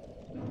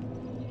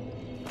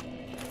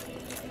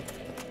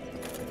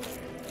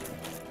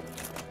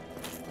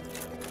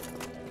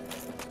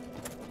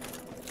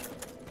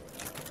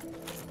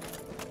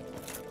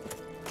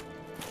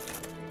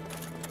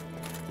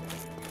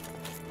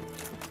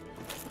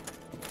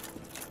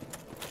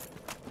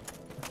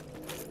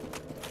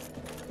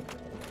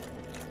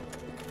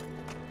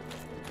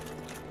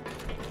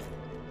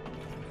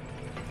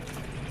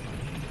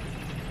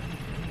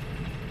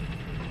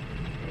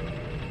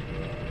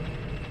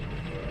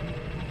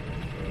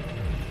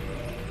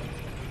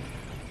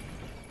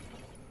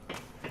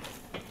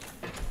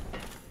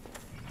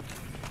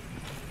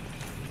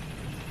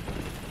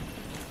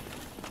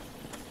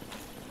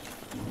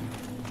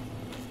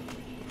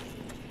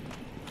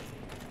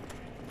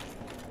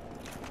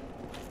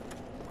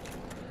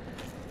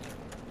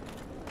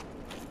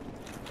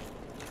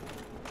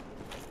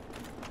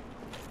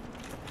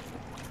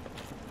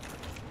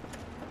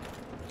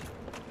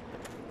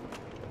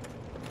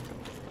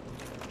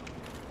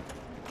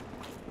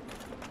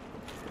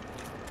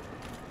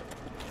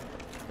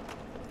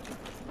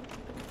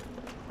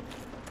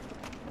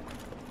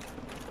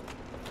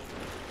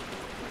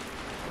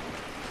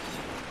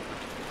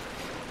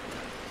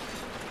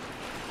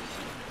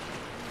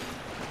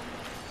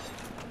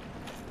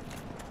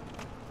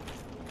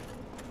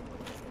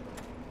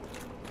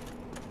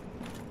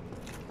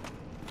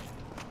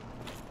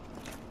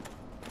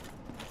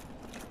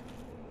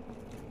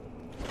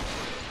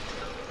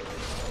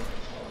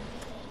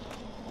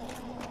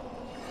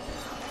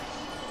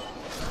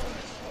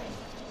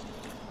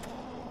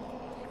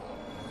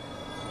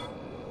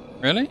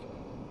 Really?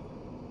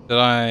 Did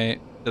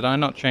I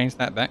not change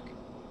that back?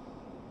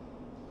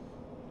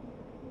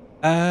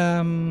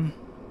 Oh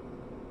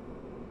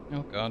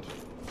god.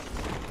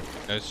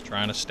 Ghost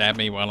trying to stab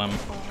me while I'm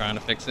trying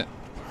to fix it.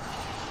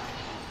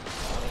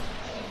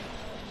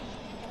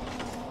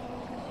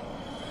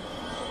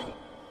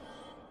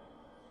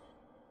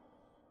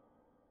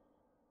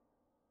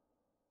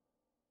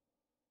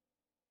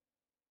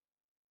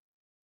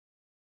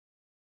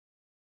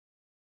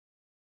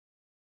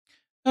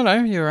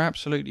 No, you're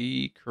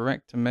absolutely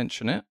correct to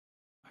mention it.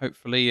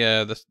 Hopefully,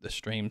 the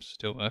stream's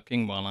still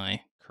working while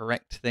I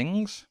correct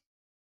things.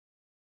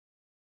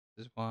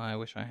 This is why I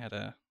wish I had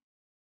a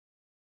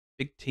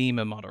big team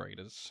of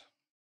moderators,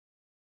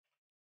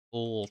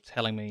 all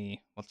telling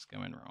me what's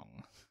going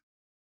wrong.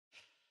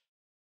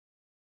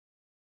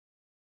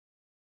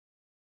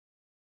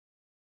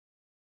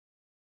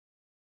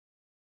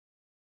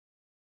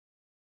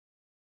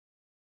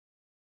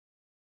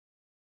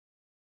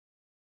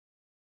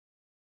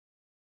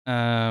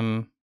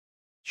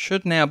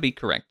 Should now be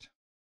correct.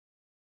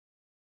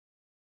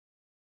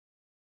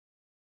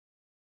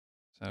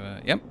 So,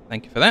 yep,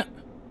 thank you for that.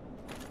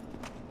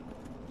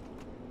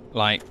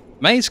 Like,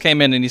 Maze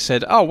came in and he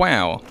said, "Oh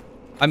wow,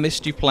 I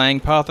missed you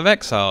playing Path of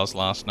Exiles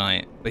last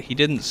night," but he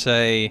didn't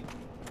say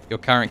your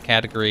current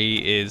category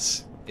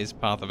is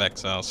Path of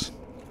Exiles.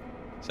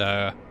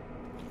 So,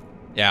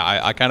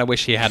 yeah, I kind of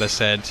wish he had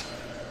said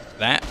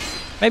that.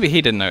 Maybe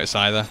he didn't notice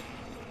either.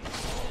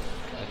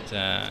 But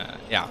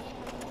yeah,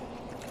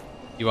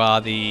 you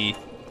are the.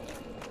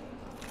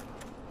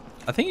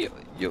 I think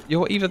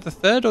you're either the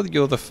third or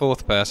you're the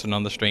fourth person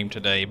on the stream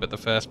today, but the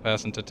first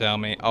person to tell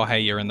me, "Oh hey,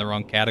 you're in the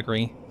wrong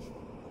category."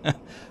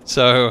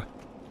 So,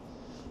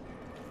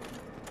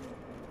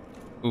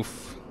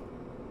 oof.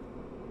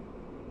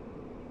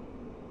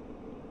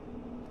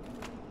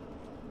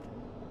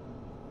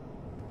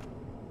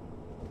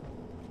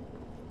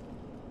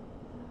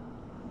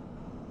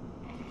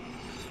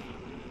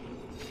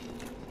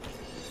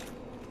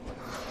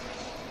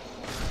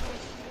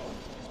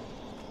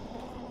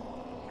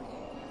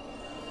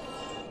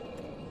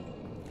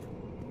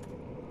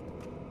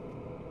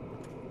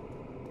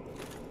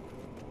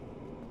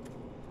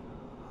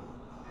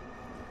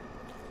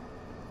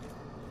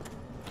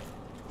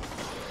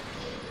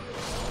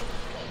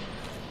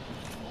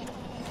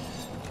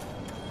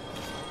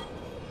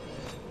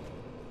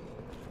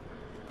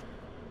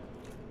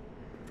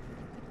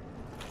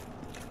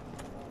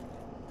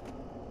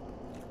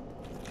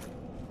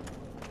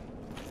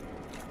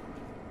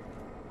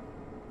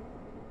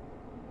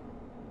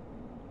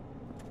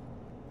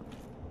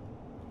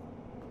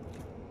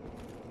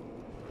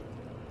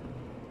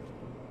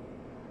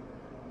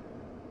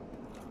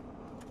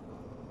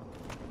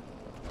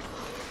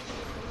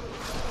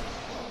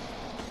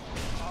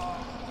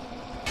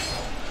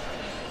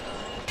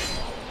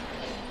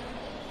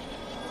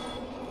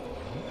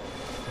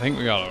 I think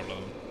we got all of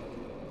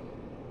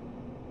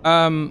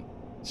them.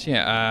 So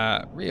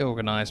yeah,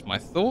 reorganize my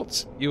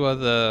thoughts. You are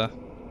the.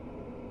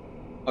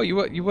 Oh, you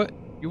were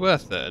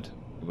third.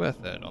 You were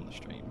third on the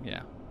stream.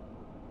 Yeah.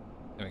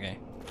 There we go.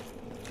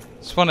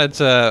 Just wanted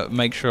to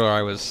make sure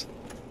I was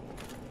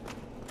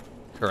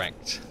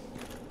correct.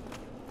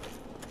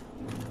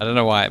 I don't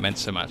know why it meant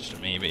so much to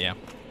me, but yeah.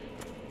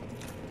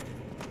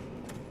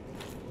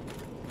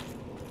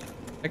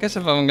 I guess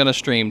if I'm gonna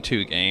stream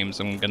 2 games,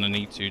 I'm gonna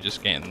need to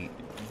just get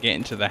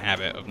into the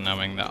habit of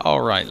knowing that, all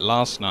right,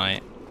 last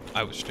night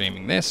I was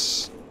streaming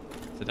this.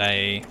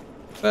 Today,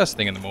 first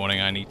thing in the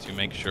morning, I need to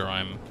make sure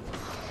I'm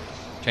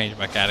changing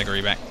my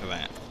category back to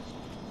that.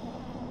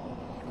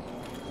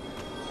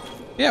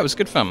 Yeah, it was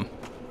good fun.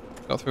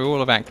 Got through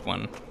all of Act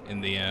 1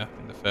 in the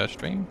first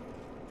stream.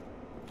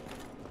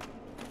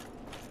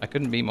 I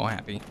couldn't be more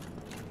happy.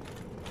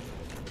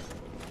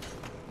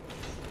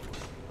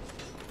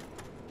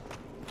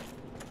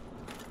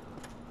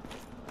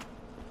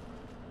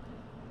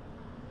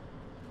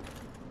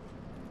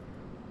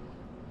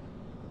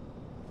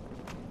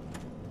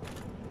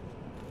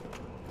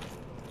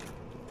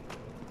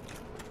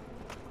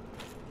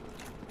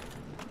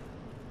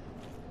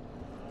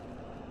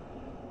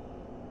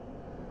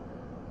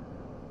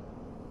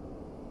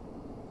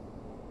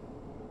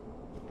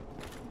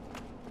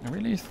 I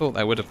really thought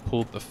they would have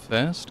pulled the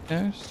first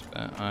ghost,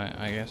 but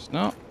I guess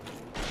not.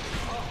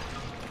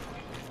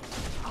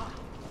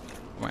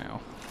 Wow.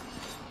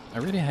 I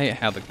really hate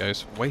how the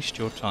ghosts waste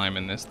your time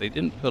in this. They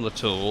didn't pull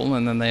at all,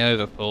 and then they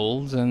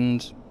overpulled,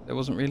 and there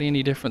wasn't really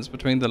any difference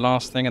between the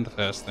last thing and the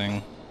first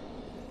thing.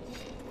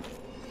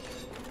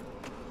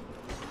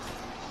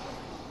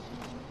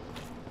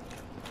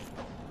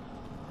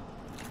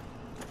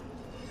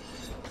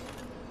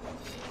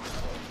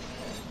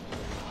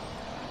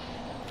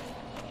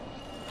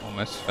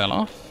 Almost fell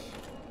off.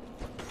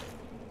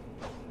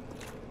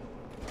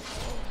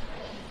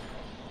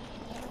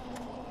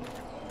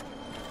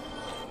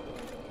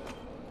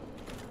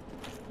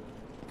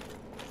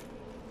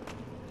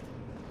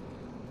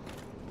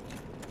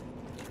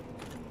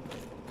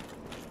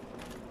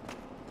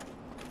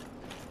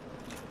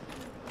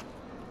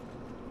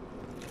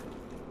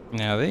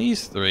 Now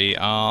these 3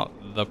 are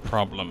the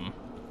problem.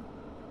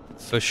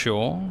 For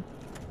sure.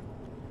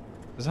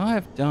 Because I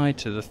have died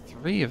to the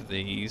 3 of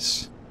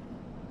these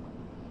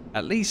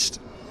at least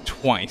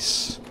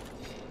twice.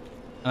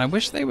 And I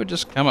wish they would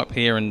just come up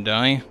here and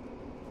die.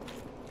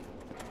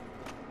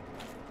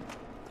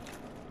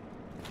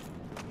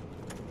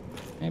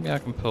 Maybe I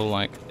can pull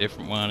like a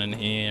different one in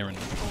here and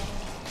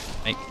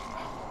make...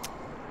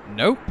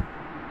 Nope.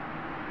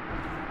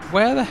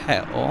 Where the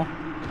hell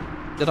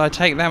did I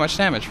take that much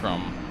damage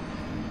from?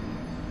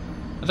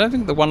 I don't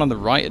think the one on the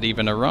right had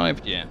even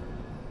arrived yet.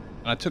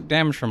 And I took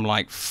damage from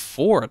like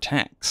 4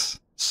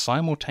 attacks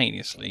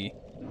simultaneously.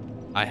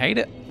 I hate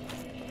it.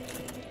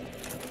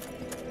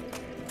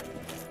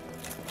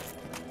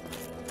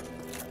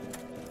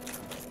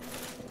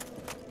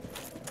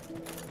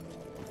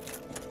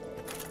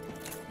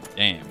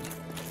 Damn.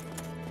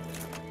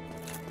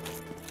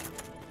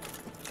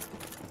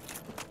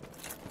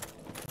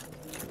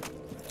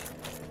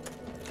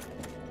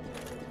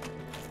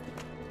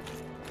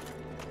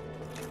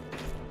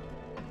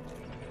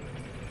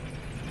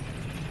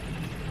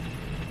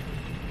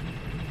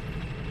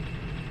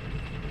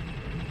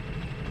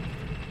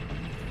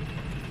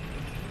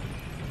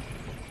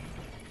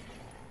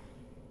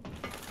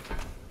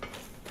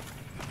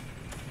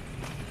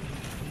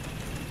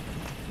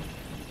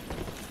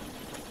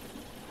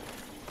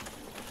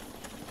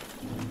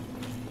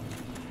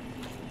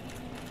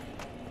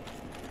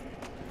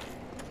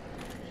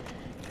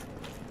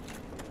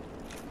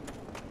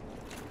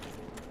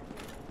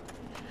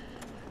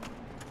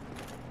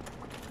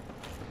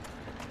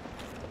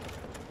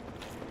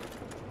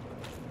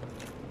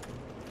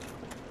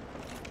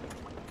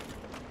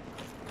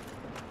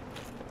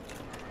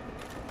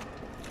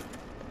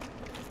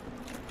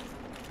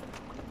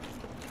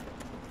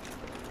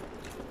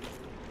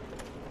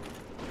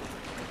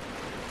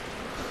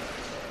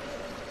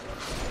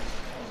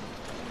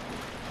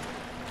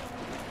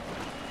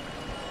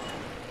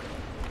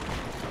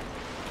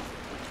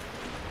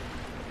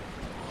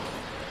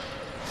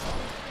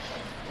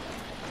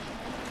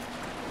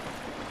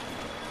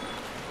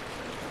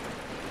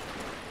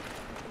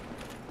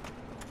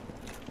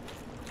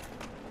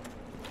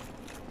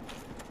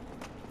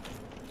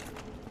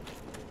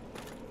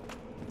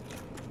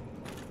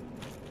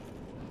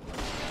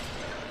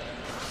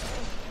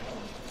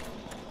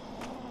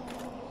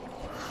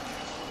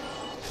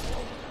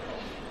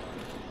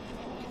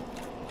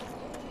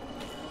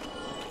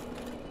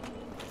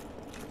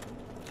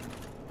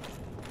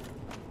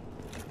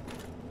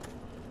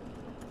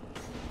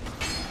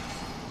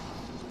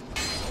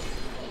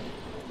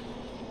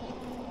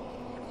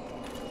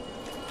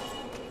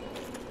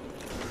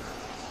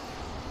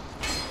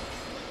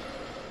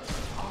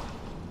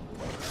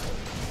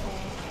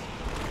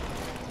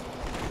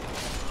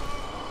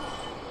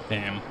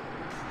 Damn.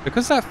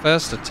 Because that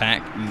first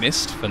attack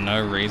missed for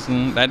no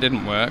reason, that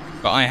didn't work,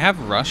 but I have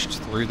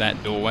rushed through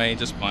that doorway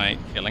just by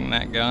killing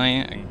that guy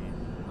and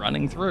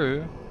running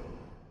through.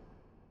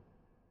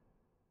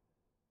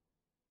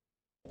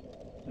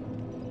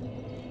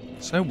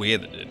 So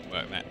weird that it didn't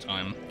work that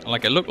time.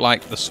 Like, it looked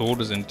like the sword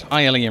was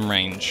entirely in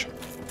range.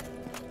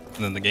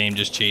 And then the game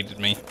just cheated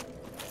me.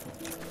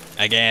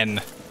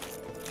 Again.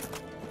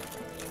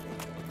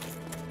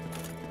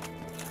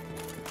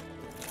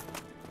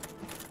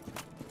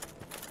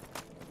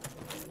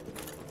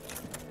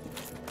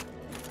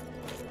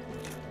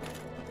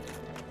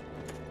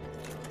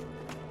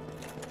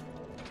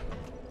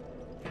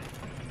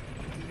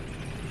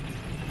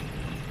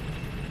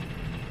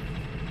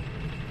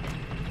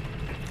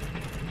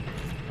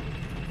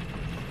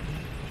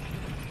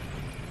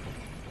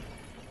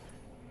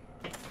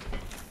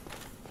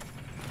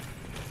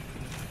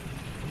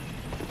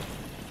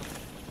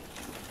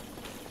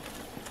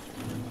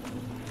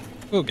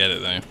 We'll get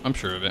it though, I'm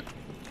sure of it.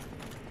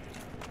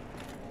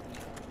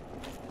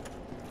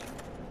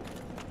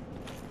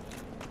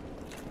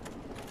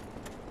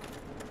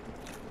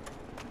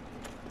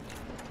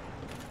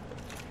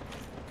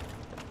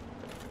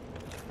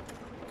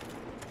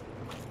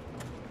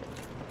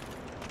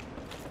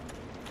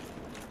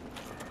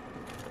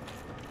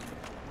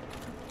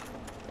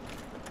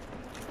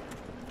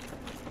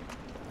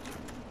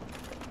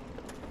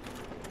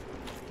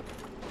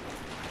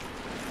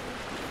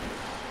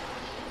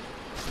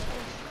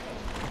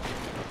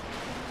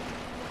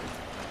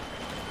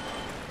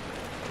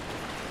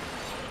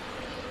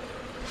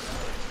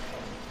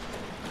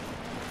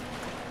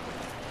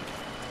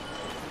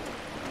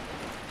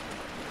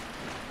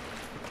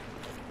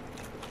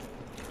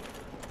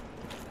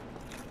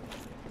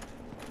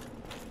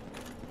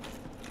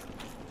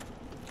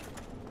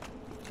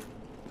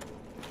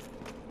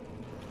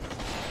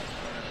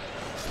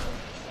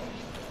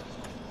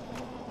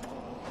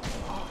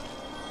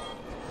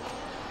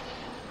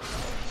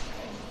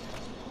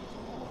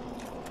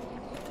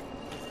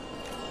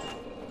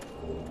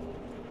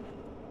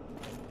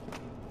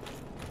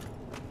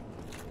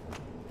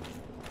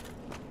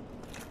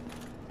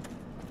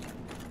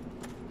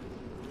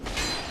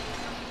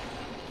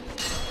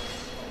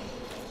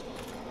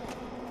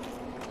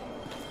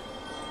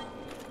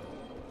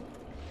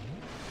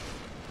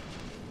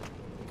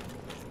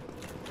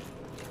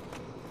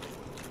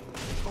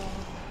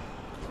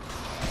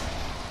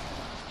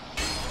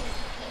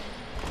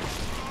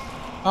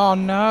 Oh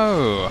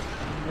no!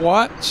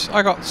 What?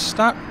 I got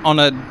stuck on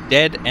a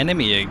dead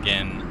enemy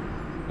again.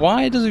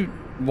 Why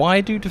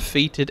do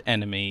defeated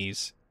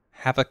enemies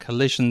have a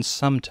collision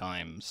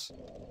sometimes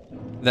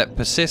that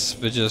persists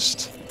for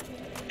just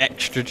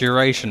extra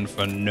duration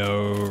for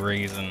no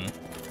reason?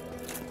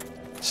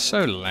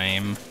 So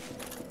lame.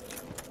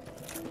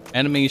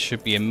 Enemies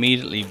should be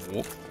immediately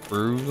walked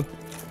through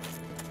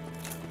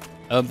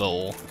a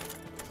ball.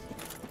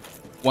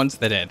 Once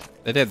they're dead.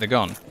 They're dead, they're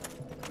gone.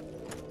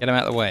 Get them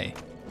out of the way.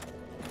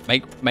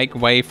 Make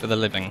way for the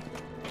living.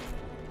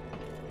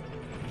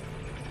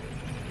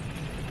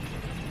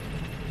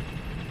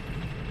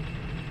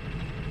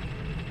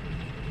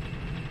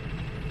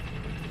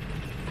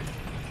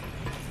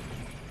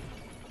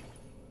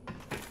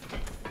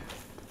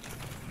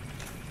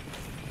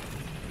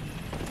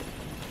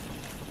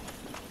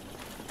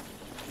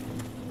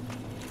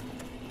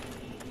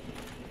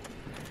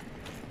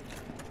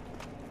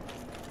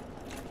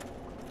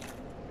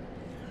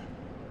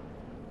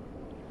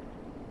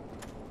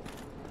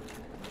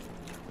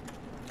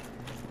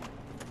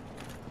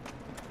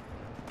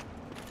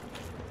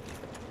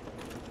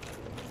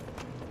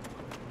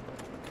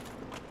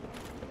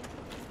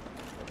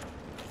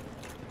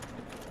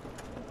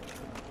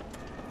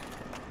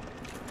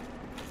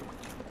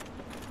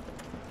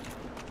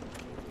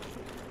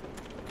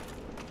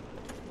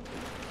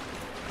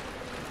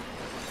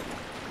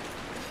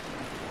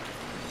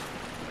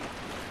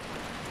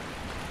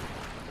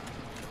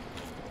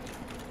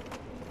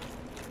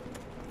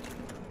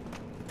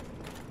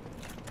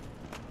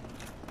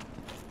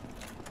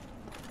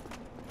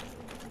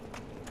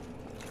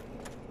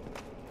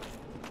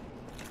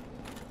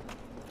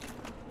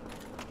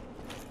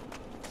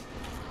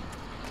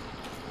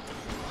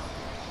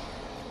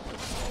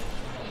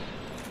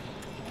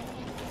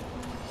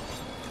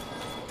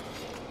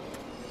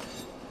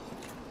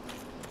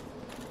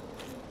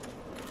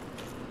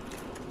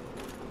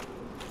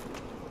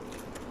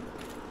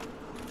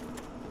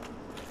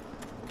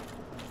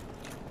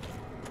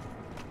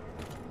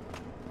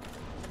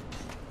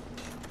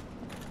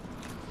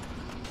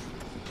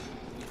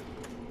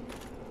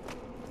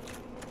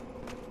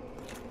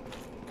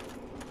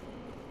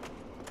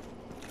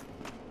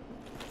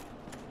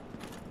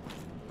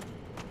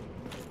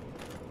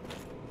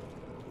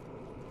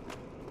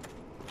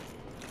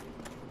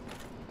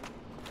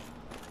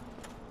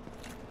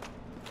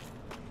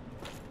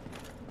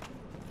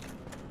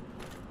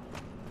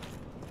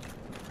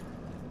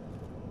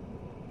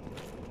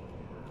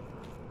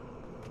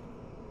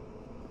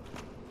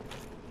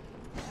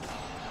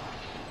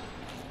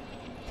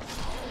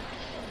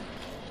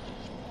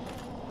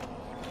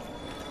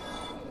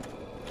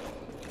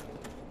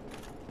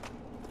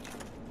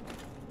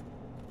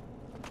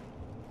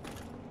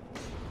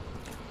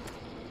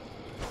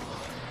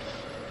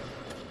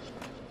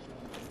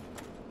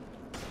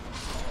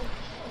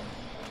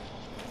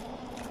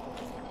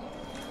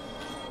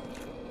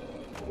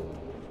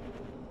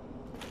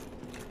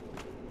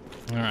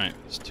 Alright,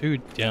 there's two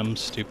dumb,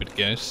 stupid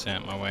ghosts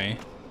out my way.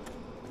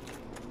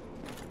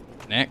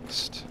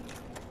 Next.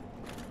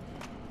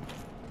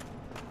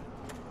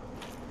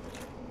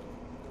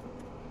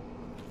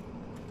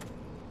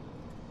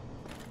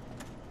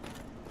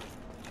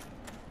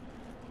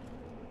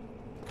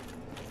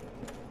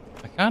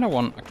 I kinda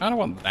want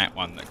that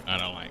one that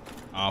kinda like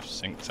half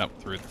sinks up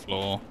through the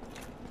floor.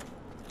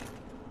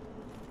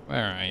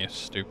 Where are you,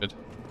 stupid?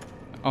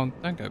 Oh,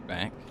 don't go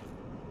back.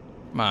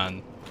 Come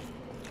on.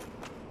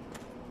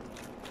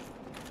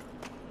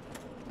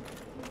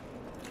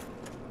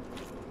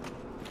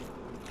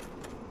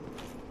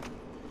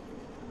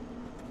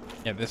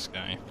 Yeah, this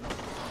guy.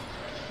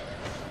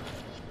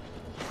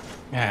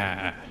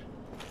 Ah.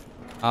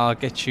 I'll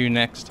get you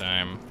next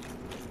time.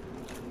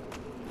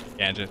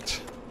 Gadget.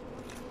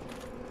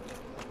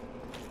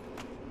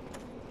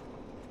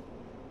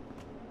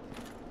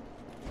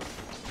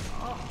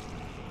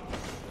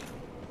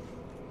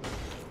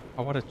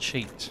 Oh, what a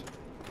cheat.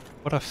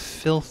 What a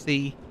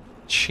filthy,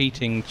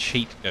 cheating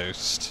cheat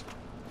ghost.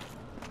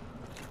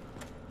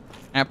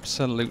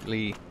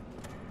 Absolutely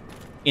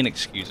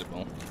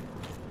inexcusable.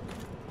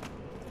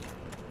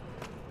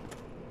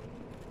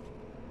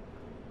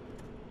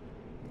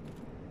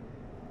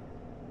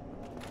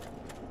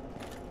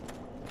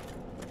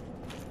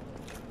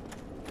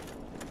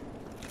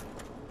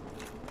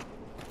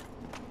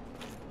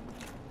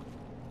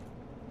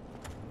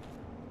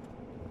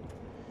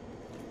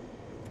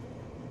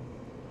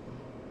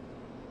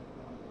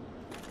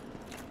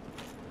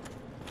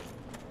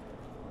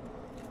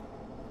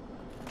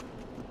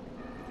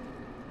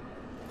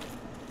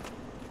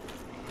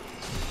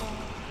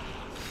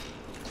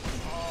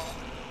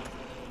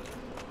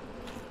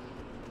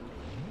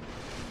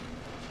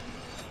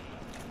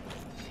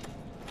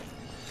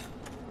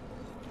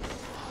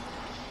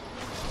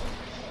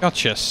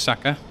 Gotcha,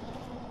 sucker.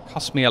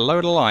 Cost me a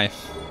load of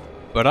life,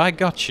 but I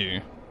got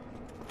you.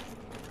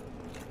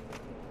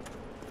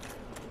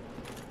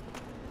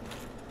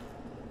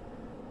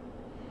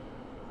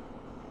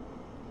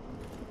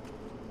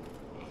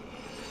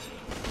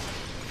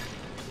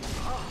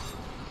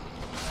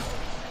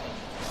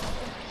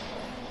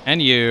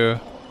 And you,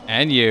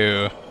 and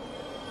you.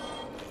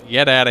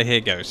 Get out of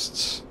here,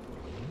 ghosts.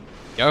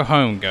 Go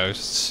home,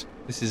 ghosts.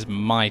 This is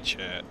my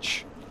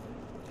church.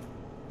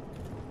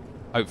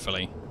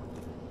 Hopefully.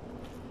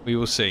 We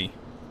will see.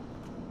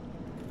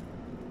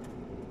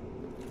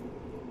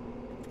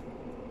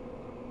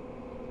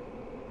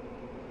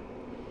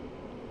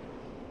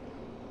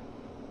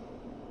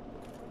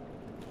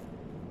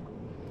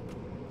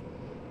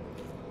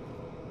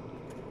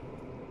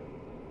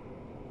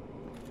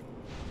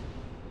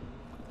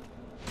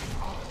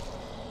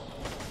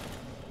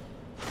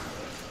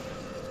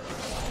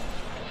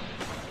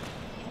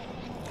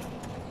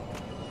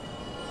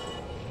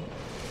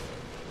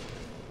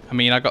 I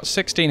mean, I got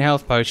 16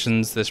 health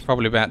potions. There's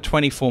probably about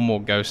 24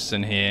 more ghosts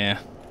in here.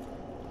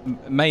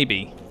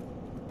 Maybe.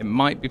 It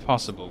might be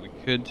possible. We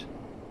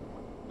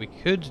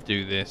could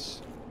do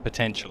this,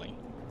 potentially.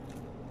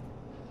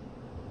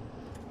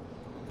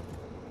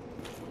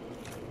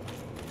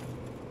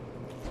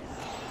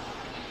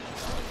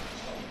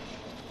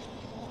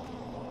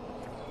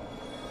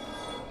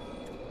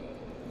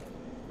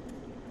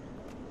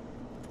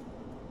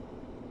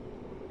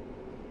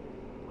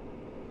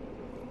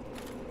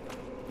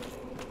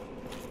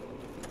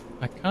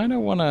 I kind of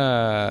want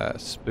to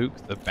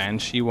spook the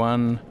Banshee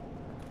one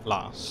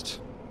last.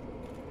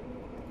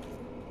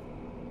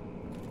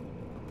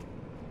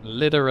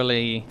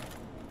 Literally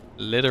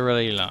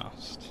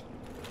last.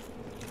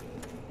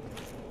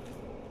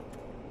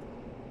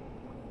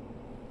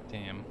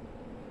 Damn.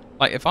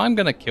 Like, if I'm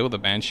gonna kill the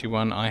Banshee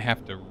one, I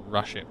have to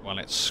rush it while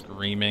it's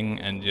screaming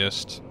and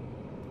just,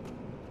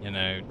 you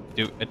know,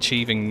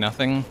 achieving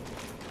nothing.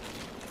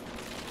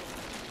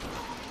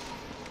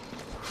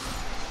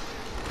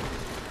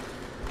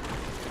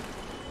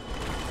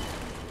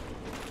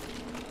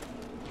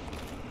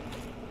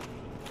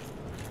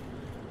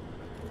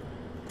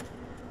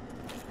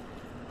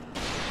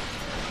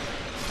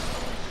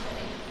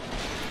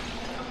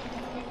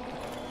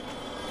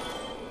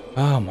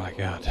 Oh my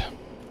god.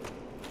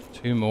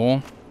 2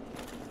 more.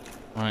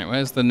 Alright,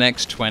 where's the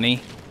next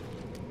 20?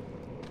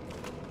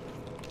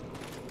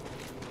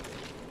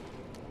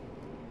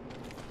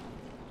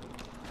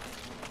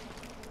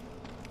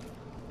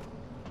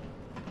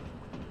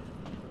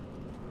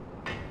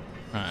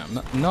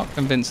 Alright, I'm not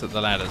convinced that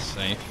the ladder's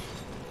safe.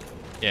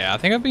 Yeah, I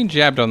think I've been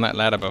jabbed on that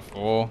ladder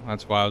before.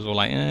 That's why I was all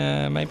like,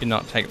 maybe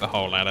not take the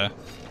whole ladder.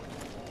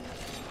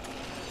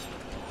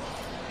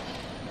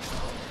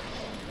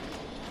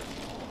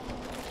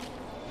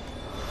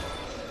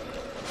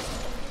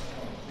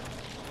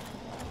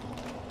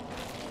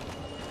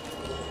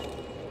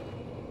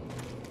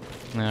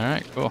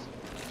 Alright, cool.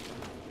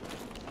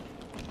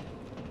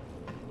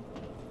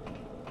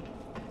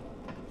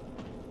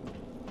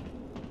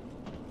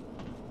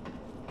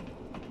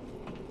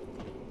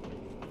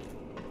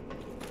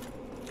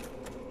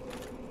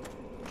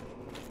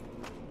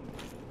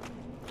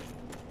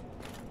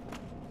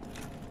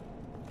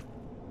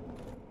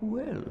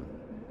 Well,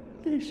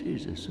 this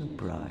is a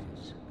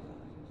surprise.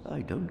 I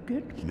don't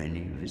get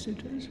many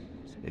visitors,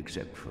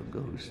 except for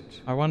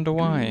ghosts. I wonder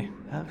why. Do you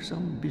have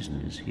some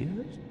business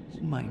here?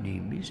 My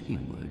name is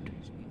Ingward.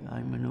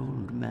 I'm an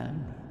old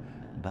man,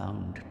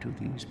 bound to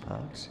these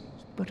parts,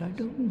 but I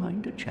don't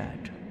mind a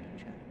chat.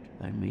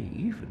 I may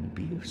even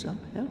be of some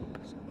help.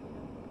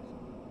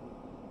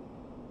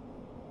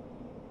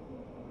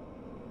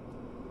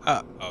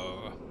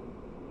 Uh-oh.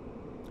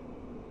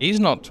 He's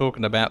not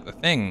talking about the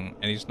thing,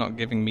 and he's not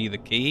giving me the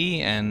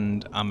key,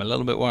 and I'm a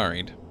little bit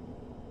worried.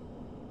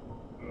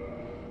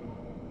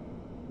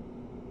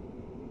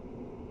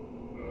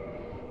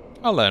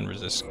 I'll learn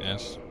resist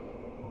scares.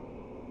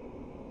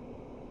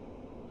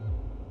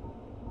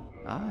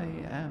 I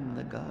am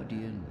the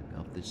guardian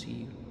of the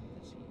seal.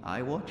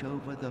 I watch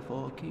over the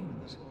 4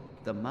 kings,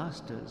 the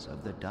masters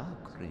of the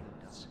dark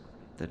wraiths.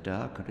 The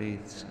dark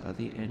wraiths are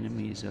the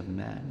enemies of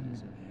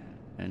man,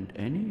 and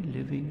any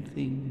living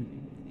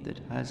thing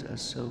that has a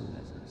soul.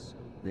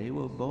 They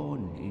were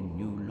born in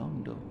New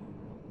Londo,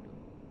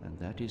 and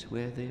that is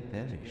where they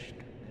perished.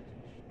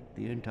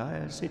 The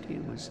entire city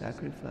was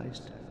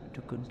sacrificed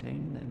to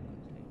contain them,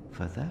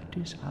 for that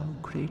is how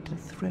great a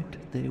threat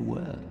they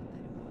were.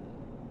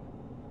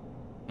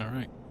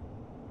 Alright.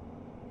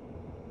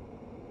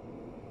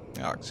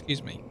 Oh,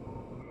 excuse me.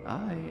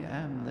 I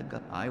am the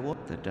god. I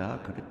want the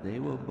dark. They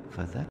were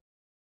for that.